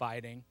place of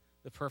abiding,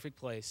 the perfect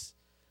place.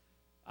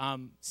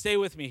 Stay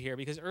with me here,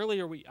 because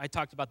earlier I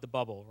talked about the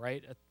bubble,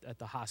 right, at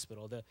the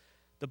hospital.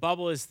 The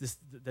bubble is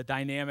the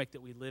dynamic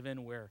that we live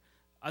in where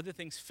other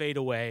things fade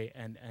away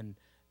and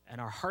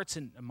our hearts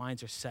and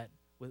minds are set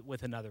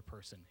with another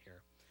person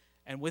here.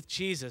 And with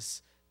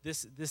Jesus,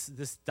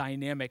 this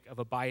dynamic of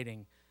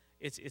abiding,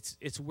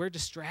 it's where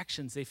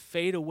distractions, they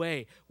fade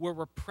away, where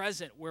we're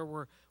present, where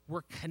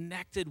we're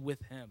connected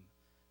with him,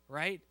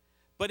 right?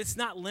 But it's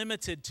not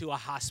limited to a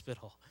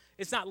hospital.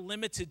 It's not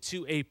limited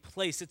to a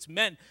place. It's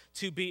meant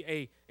to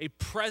be a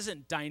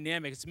present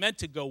dynamic. It's meant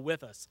to go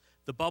with us.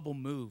 the bubble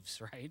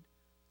moves, right?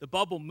 The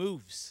bubble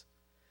moves.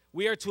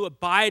 We are to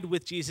abide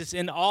with Jesus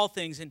in all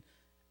things,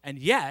 and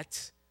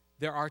yet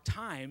there are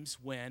times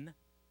when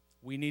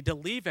we need to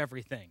leave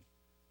everything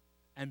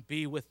and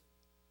be with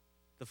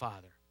the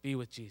Father, be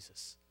with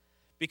Jesus.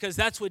 Because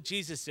that's what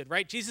Jesus did,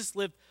 right? Jesus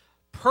lived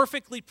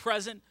perfectly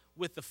present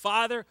with the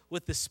Father,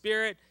 with the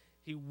Spirit.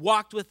 He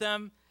walked with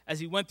them as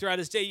he went throughout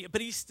his day,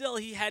 but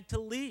he had to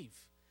leave.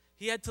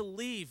 He had to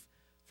leave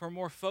for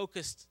more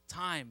focused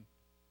time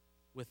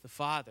with the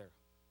Father,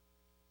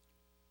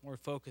 more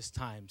focused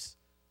times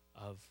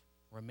of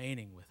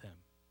remaining with him.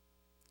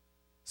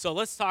 So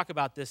let's talk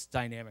about this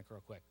dynamic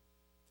real quick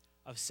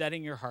of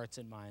setting your hearts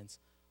and minds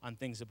on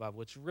things above,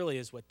 which really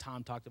is what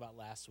Tom talked about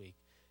last week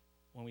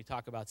when we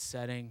talk about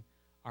setting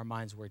our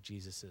minds where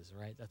Jesus is,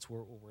 right? That's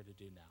what we're to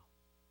do now.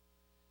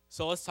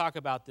 So let's talk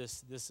about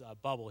this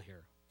bubble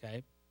here,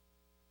 okay?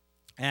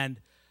 And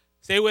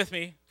stay with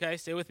me, okay?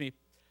 Stay with me.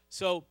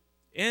 So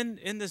in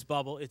this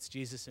bubble, it's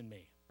Jesus and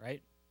me,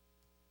 right?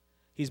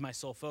 He's my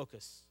sole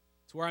focus.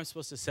 It's where I'm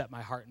supposed to set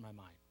my heart and my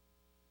mind.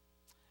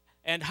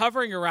 And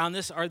hovering around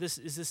this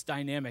is this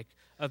dynamic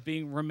of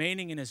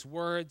remaining in his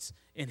words,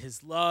 in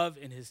his love,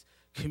 in his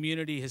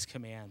community, his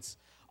commands.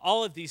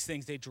 All of these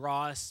things, they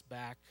draw us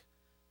back.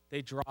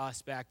 They draw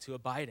us back to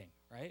abiding,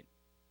 right?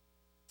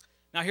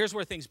 Now, here's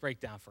where things break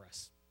down for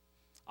us.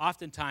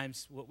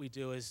 Oftentimes, what we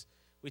do is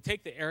we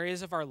take the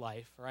areas of our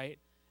life, right,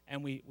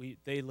 and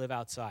they live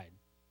outside.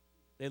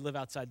 They live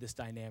outside this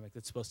dynamic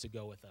that's supposed to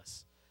go with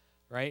us,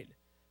 right?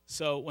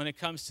 So when it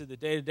comes to the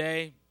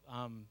day-to-day,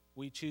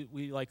 we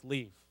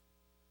leave.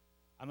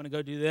 I'm going to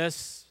go do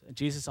this, and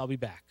Jesus, I'll be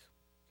back,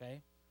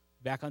 okay?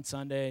 Back on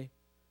Sunday,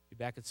 be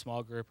back at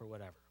small group or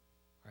whatever,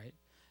 right?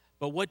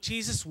 But what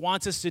Jesus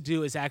wants us to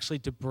do is actually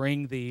to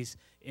bring these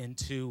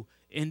into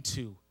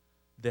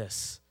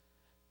this,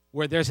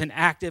 where there's an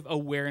active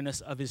awareness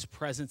of his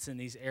presence in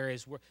these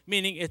areas,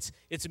 meaning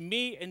it's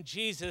me and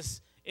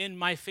Jesus in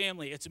my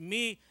family. It's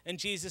me and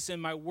Jesus in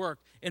my work,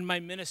 in my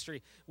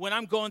ministry. When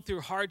I'm going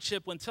through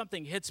hardship, when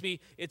something hits me,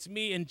 it's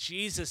me and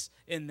Jesus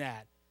in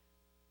that.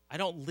 I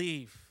don't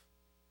leave.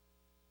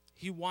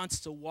 He wants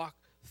to walk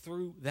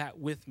through that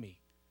with me.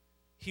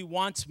 He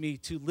wants me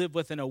to live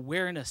with an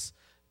awareness,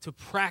 to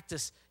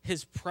practice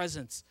his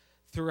presence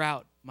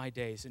throughout my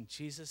days. And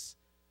Jesus,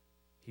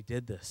 he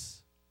did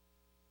this.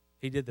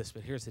 He did this,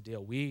 but here's the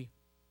deal.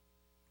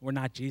 We're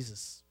not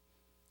Jesus.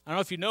 I don't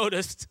know if you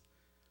noticed,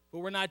 but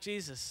we're not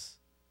Jesus.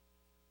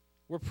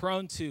 We're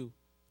prone to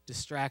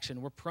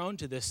distraction. We're prone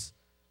to this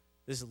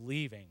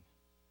leaving,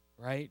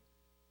 right?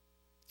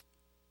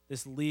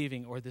 This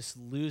leaving or this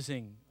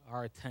losing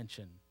our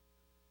attention,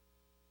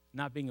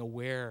 not being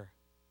aware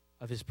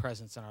of his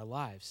presence in our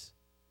lives.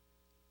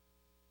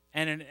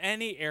 And in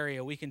any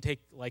area, we can take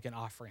like an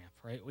off-ramp,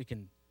 right? We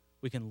can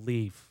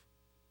leave.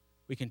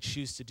 We can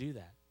choose to do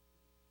that.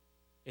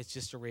 It's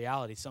just a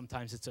reality.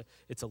 Sometimes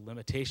it's a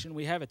limitation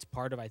we have. It's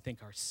part of, I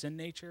think, our sin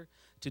nature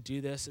to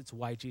do this. It's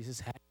why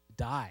Jesus had to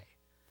die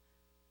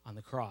on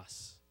the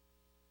cross.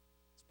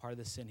 It's part of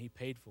the sin he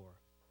paid for.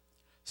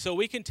 So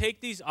we can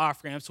take these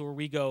off-ramps where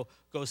we go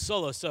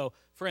solo. So,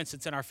 for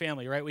instance, in our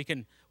family, right, we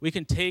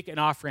can take an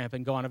off-ramp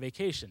and go on a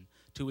vacation.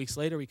 2 weeks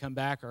later, we come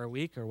back, or a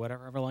week, or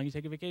whatever, however long you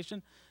take a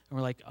vacation, and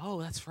we're like,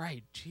 oh, that's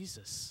right,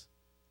 Jesus.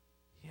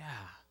 Yeah.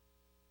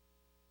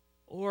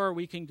 Or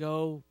we can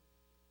go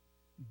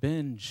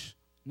binge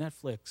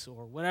Netflix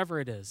or whatever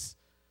it is.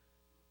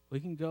 We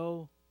can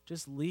go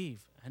just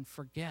leave and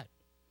forget,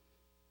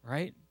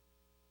 right?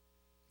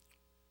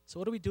 So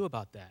what do we do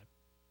about that?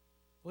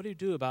 What do you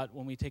do about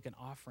when we take an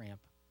off-ramp?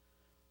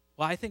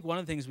 Well, I think one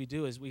of the things we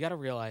do is we got to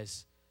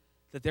realize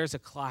that there's a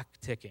clock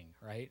ticking,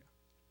 right?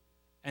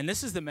 And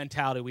this is the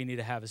mentality we need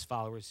to have as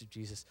followers of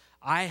Jesus.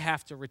 I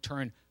have to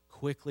return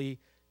quickly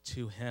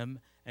to him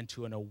and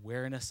to an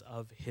awareness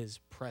of his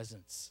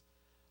presence.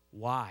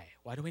 Why?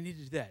 Why do we need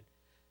to do that?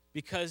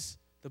 Because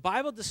the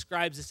Bible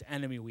describes this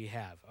enemy we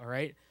have, all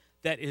right,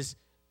 that is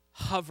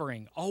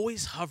hovering,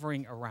 always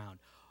hovering around.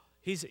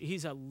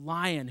 He's a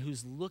lion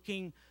who's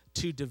looking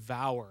to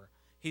devour.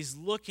 He's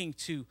looking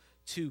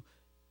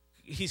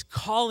he's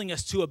calling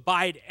us to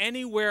abide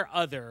anywhere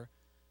other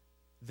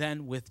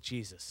than with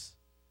Jesus.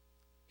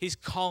 He's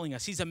calling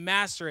us. He's a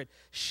master at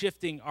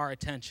shifting our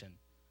attention.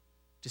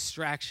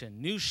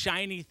 Distraction, new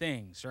shiny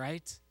things,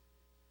 right?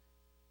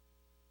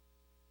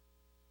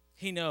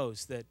 He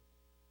knows that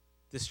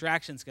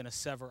distraction's going to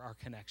sever our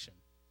connection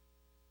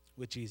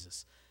with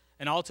Jesus.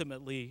 And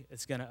ultimately,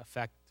 it's going to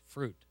affect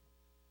fruit,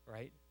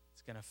 right?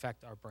 It's going to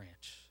affect our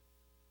branch.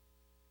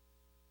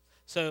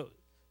 So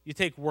you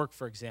take work,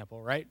 for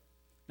example, right?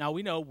 Now,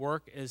 we know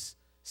work is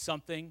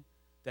something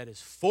that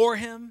is for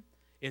him.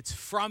 It's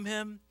from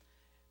him.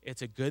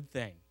 It's a good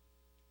thing.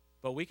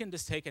 But we can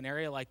just take an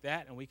area like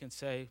that and we can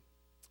say,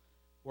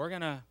 we're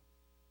going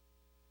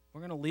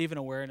to leave an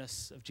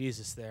awareness of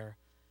Jesus there.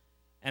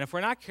 And if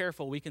we're not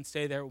careful, we can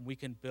stay there and we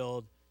can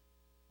build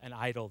an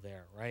idol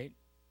there, right?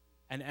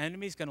 An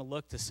enemy's going to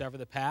look to sever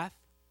the path,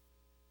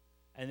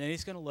 and then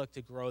he's going to look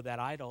to grow that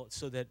idol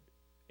so that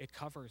it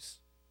covers.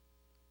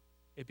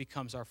 It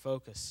becomes our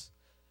focus.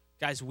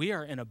 Guys, we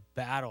are in a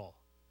battle.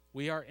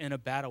 We are in a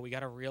battle. We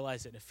got to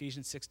realize it.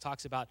 Ephesians 6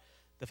 talks about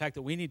the fact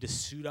that we need to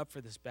suit up for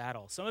this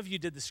battle. Some of you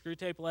did the Screw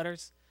Tape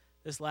letters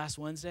this last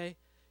Wednesday.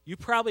 You're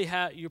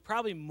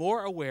probably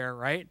more aware,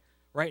 right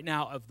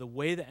now of the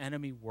way the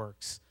enemy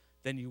works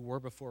than you were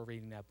before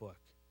reading that book.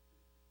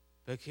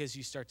 Because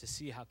you start to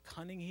see how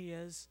cunning he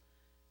is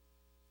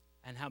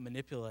and how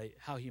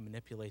he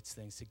manipulates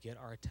things to get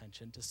our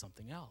attention to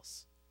something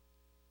else.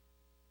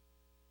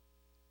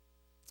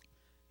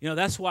 You know,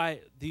 that's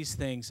why these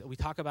things, we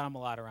talk about them a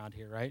lot around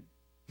here, right?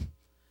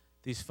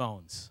 These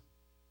phones.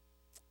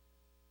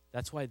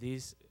 That's why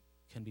these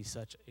can be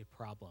such a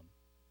problem.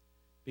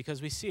 Because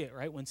we see it,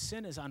 right? When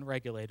sin is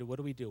unregulated, what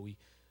do?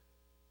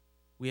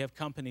 We have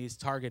companies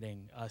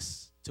targeting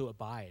us to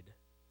abide.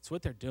 It's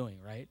what they're doing,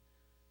 right?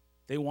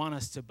 They want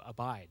us to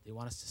abide. They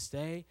want us to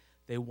stay.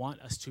 They want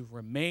us to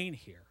remain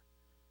here.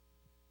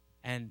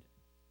 And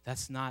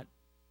that's not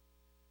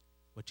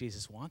what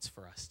Jesus wants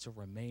for us, to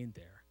remain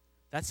there.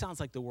 That sounds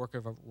like the work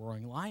of a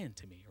roaring lion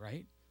to me,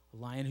 right? A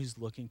lion who's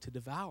looking to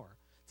devour,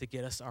 to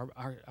get us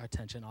our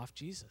attention off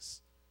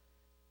Jesus.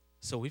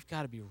 So we've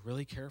got to be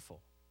really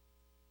careful.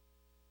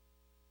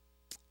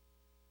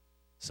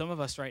 Some of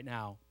us right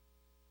now,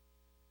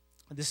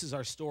 this is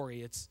our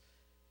story.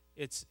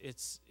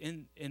 It's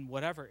in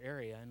whatever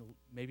area, and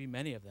maybe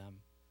many of them,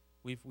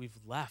 we've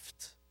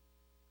left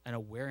an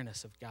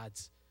awareness of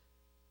God's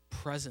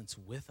presence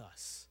with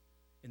us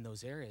in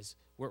those areas.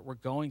 We're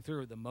going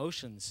through the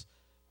motions.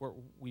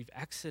 We've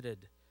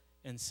exited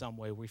in some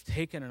way. We've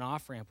taken an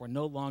off-ramp. We're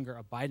no longer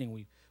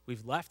abiding.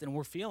 We've left, and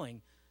we're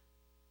feeling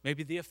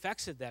maybe the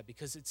effects of that,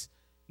 because it's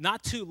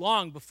not too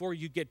long before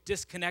you get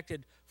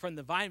disconnected from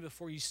the vine,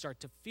 before you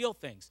start to feel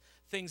things.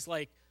 Things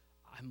like,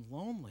 I'm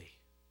lonely.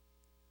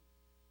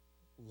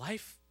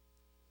 Life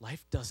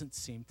doesn't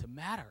seem to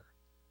matter.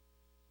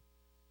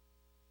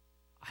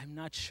 I'm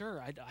not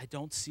sure. I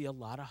don't see a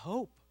lot of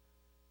hope.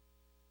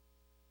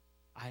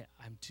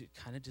 I'm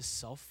kind of just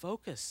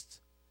self-focused.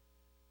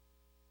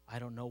 I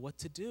don't know what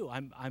to do.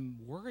 I'm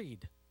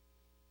worried.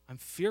 I'm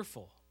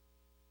fearful.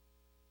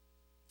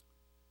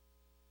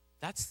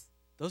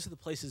 Those are the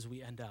places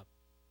we end up.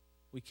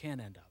 We can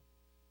end up.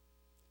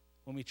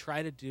 When we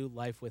try to do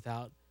life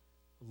without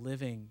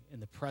living in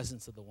the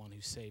presence of the one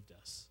who saved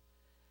us.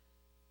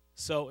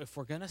 So if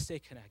we're going to stay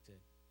connected,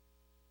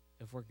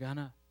 if we're going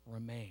to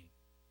remain,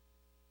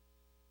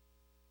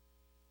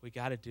 we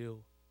got to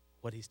do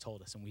what he's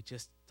told us. And we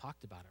just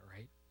talked about it,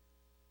 right?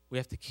 We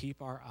have to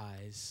keep our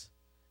eyes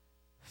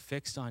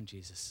fixed on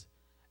Jesus.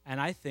 And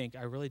I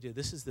really do,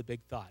 this is the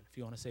big thought. If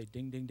you want to say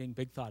ding, ding, ding,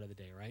 big thought of the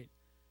day, right?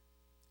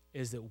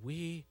 Is that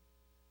we've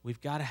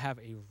got to have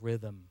a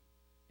rhythm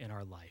in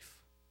our life.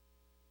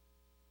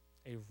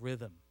 A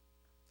rhythm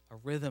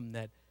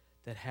that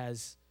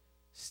has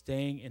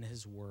staying in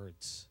his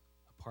words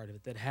a part of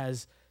it, that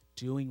has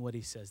doing what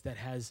he says, that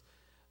has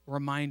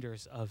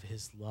reminders of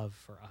his love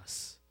for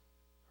us,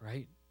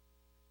 right?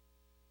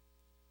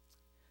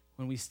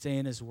 When we stay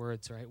in his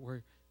words, right,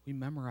 we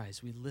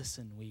memorize, we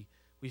listen,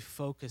 we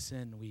focus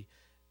in, we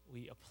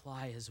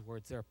apply his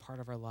words. They're a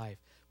part of our life.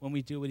 When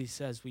we do what he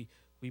says, we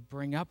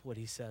bring up what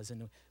he says,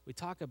 and we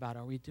talk about,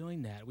 are we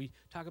doing that? We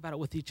talk about it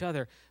with each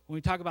other. When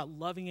we talk about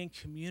loving in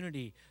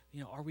community,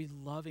 are we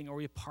loving? Are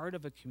we a part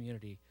of a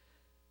community?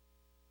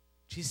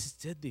 Jesus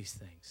did these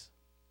things.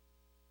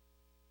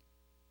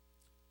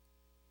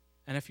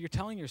 And if you're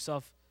telling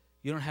yourself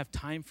you don't have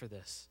time for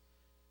this,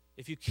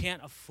 if you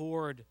can't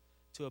afford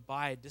to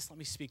abide, just let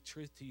me speak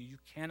truth to you. You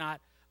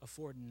cannot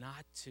afford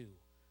not to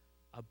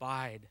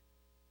abide.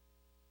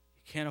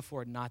 You can't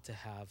afford not to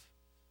have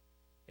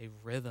a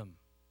rhythm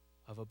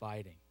of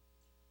abiding.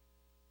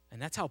 And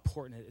that's how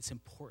important it's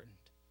important.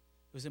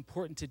 It was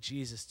important to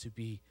Jesus to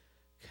be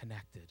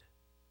connected,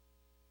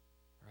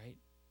 right?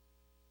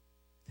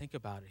 Think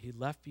about it. He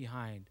left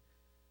behind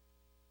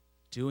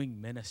doing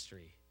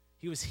ministry.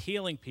 He was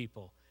healing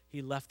people.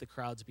 He left the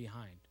crowds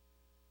behind.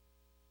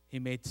 He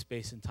made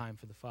space and time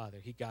for the Father.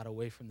 He got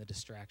away from the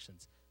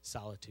distractions,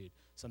 solitude.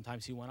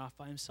 Sometimes he went off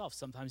by himself.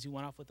 Sometimes he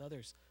went off with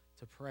others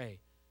to pray,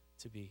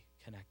 to be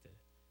connected.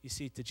 You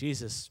see, to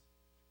Jesus,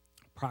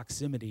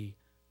 proximity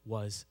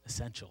was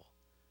essential.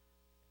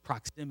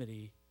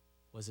 Proximity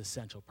was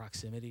essential.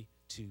 Proximity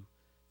to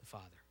the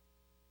Father.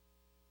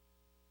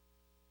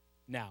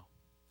 Now,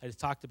 I just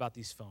talked about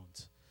these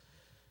phones.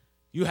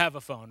 You have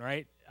a phone,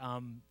 right?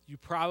 You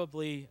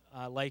probably,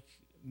 like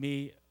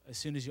me, as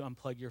soon as you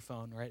unplug your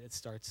phone, right, it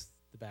starts,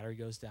 the battery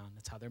goes down.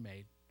 That's how they're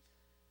made.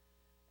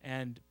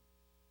 And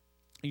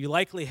you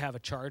likely have a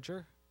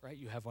charger, right?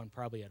 You have one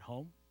probably at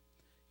home.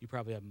 You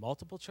probably have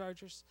multiple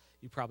chargers.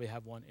 You probably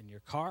have one in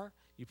your car.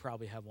 You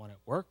probably have one at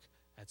work,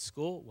 at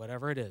school,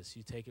 whatever it is.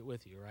 You take it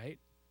with you, right?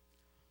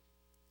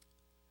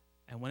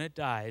 And when it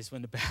dies,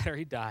 when the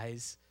battery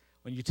dies,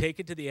 when you take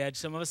it to the edge,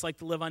 some of us like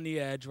to live on the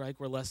edge, right?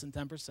 We're less than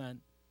 10%,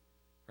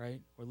 right?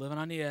 We're living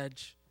on the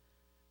edge.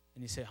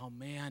 And you say, oh,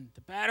 man,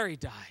 the battery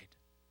died.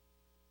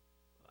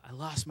 I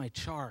lost my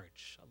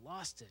charge. I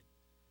lost it.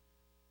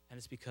 And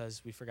it's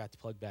because we forgot to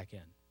plug back in.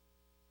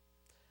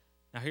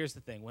 Now, here's the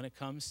thing. When it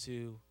comes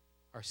to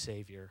our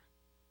Savior.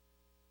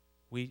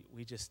 We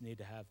just need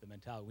to have the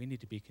mentality. We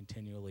need to be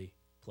continually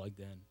plugged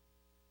in.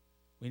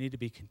 We need to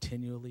be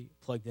continually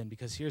plugged in,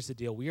 because here's the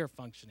deal. We are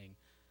functioning.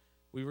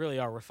 We really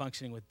are. We're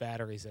functioning with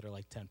batteries that are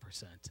like 10%,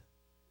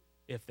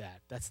 if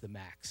that. That's the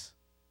max,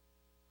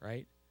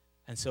 right?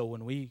 And so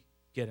when we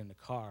get in the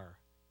car,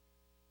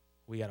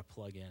 we got to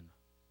plug in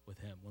with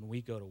him. When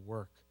we go to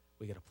work,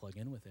 we got to plug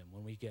in with him.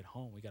 When we get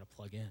home, we got to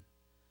plug in.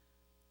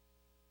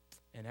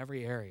 In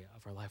every area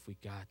of our life, we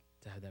got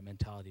to have that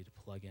mentality to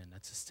plug in.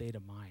 That's a state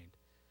of mind.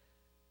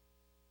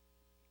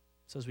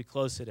 So as we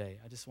close today,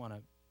 I just want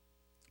to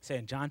say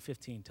in John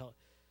 15,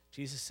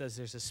 Jesus says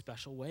there's a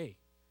special way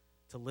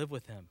to live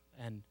with him.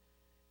 And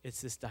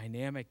it's this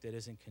dynamic that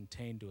isn't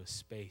contained to a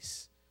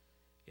space.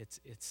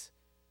 It's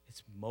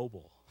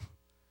mobile.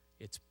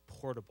 It's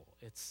portable.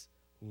 It's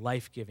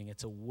life-giving.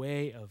 It's a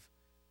way of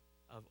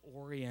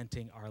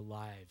orienting our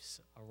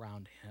lives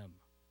around him,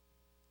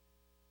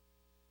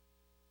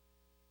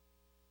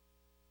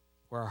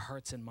 where our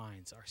hearts and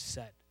minds are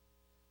set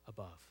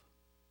above.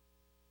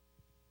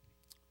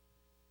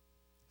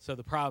 So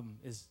the problem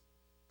is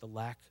the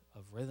lack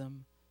of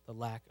rhythm, the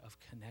lack of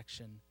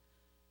connection,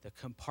 the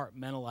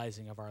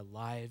compartmentalizing of our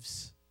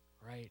lives,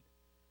 right?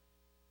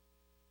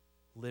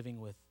 Living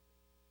with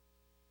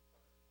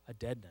a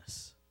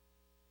deadness.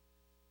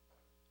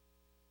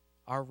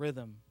 Our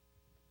rhythm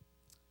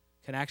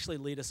can actually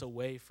lead us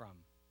away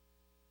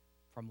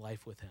from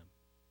life with him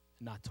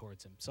and not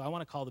towards him. So I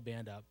want to call the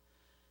band up.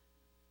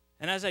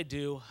 And as I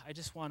do, I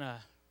just want to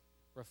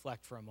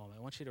reflect for a moment.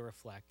 I want you to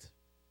reflect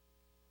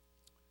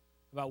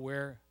about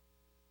where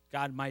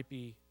God might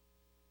be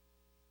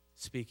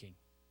speaking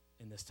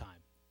in this time.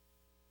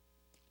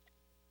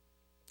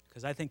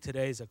 Because I think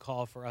today is a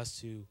call for us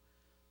to,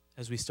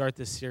 as we start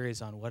this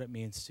series on what it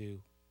means to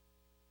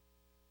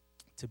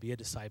be a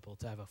disciple,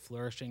 to have a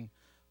flourishing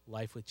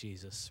life with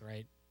Jesus,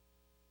 right?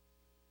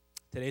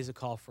 Today's a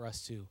call for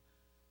us to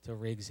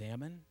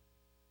re-examine,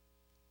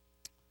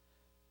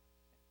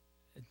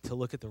 to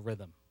look at the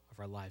rhythm of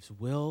our lives.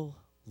 Will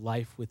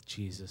life with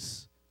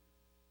Jesus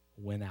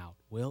win out?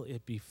 Will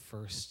it be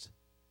first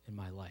in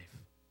my life?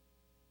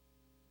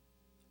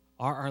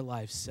 Are our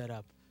lives set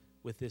up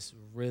with this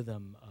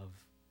rhythm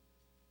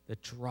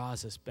that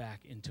draws us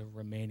back into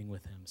remaining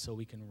with him, so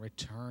we can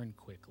return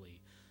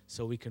quickly,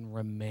 so we can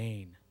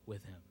remain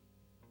with him?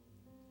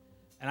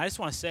 And I just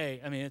want to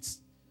say,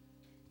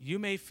 you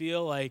may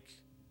feel like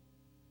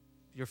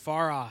you're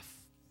far off.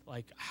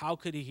 Like, how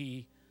could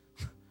he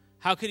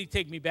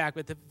take me back?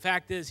 But the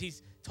fact is,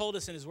 he's told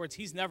us in his words,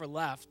 he's never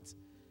left.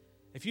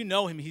 If you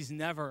know him, he's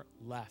never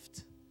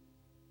left.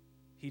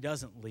 He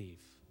doesn't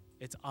leave.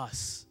 It's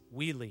us.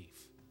 We leave,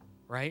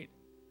 right?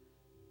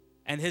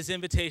 And his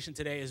invitation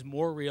today is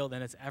more real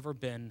than it's ever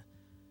been,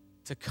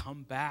 to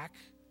come back,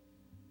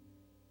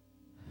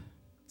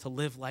 to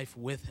live life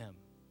with him.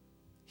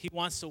 He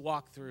wants to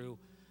walk through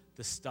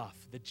the stuff,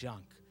 the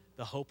junk,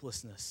 the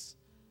hopelessness,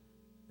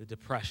 the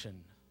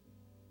depression,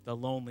 the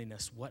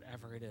loneliness,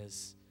 whatever it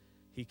is.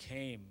 He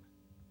came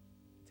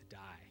to die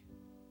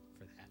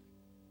for that.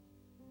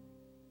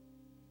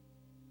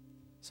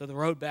 So the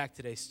road back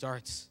today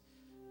starts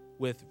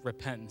with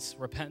repentance.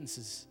 Repentance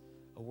is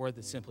a word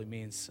that simply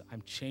means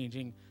I'm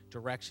changing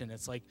direction.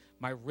 It's like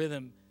my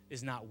rhythm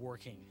is not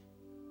working.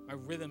 My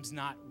rhythm's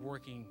not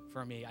working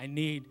for me. I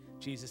need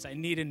Jesus. I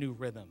need a new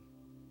rhythm.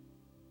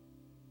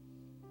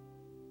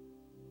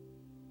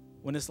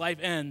 When this life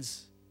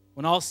ends,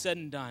 when all's said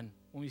and done,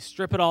 when we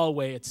strip it all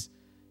away, it's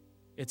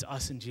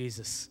us and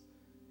Jesus.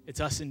 It's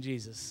us and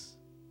Jesus.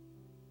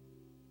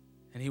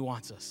 And he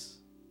wants us.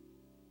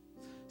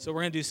 So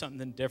we're going to do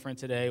something different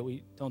today.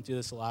 We don't do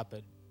this a lot,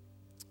 but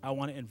I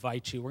want to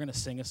invite you. We're going to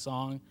sing a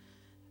song.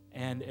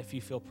 And if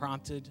you feel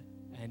prompted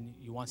and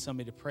you want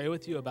somebody to pray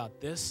with you about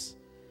this,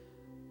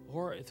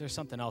 or if there's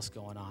something else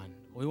going on,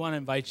 we want to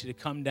invite you to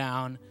come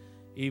down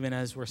even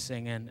as we're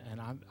singing.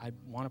 And I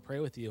want to pray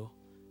with you.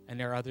 And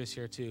there are others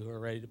here too who are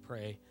ready to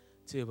pray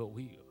too. But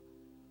we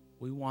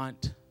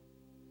want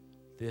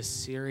this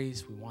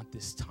series, we want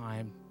this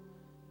time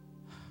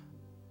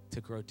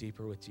to grow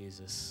deeper with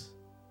Jesus.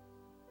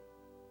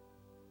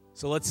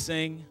 So let's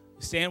sing.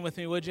 Stand with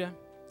me, would you?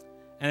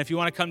 And if you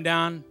want to come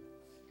down,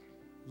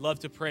 love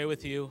to pray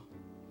with you.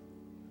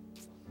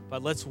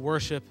 But let's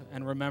worship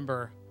and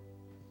remember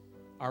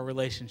our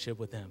relationship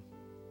with him.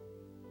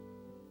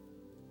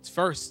 It's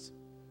first.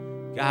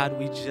 God,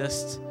 we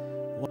just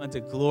want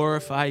to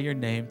glorify your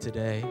name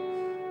today.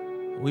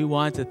 We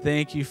want to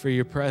thank you for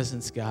your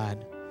presence,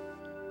 God.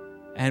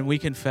 And we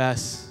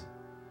confess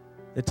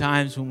the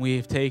times when we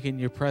have taken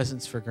your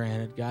presence for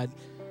granted. God,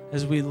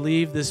 as we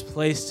leave this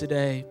place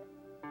today,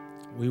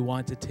 we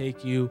want to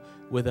take you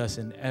with us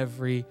in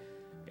every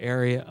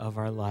area of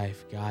our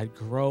life. God,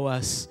 grow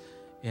us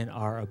in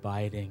our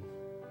abiding.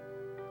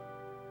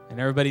 And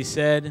everybody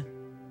said,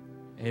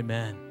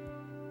 amen.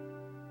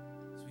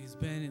 So it's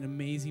been an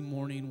amazing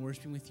morning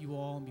worshiping with you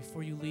all. And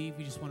before you leave,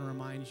 we just want to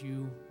remind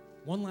you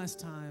one last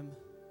time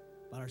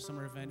about our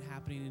summer event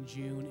happening in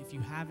June. If you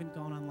haven't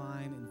gone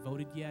online and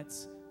voted yet,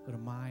 go to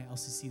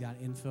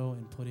mylcc.info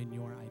and put in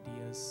your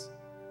ideas.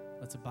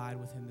 Let's abide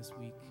with him this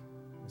week.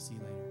 We'll see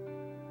you later.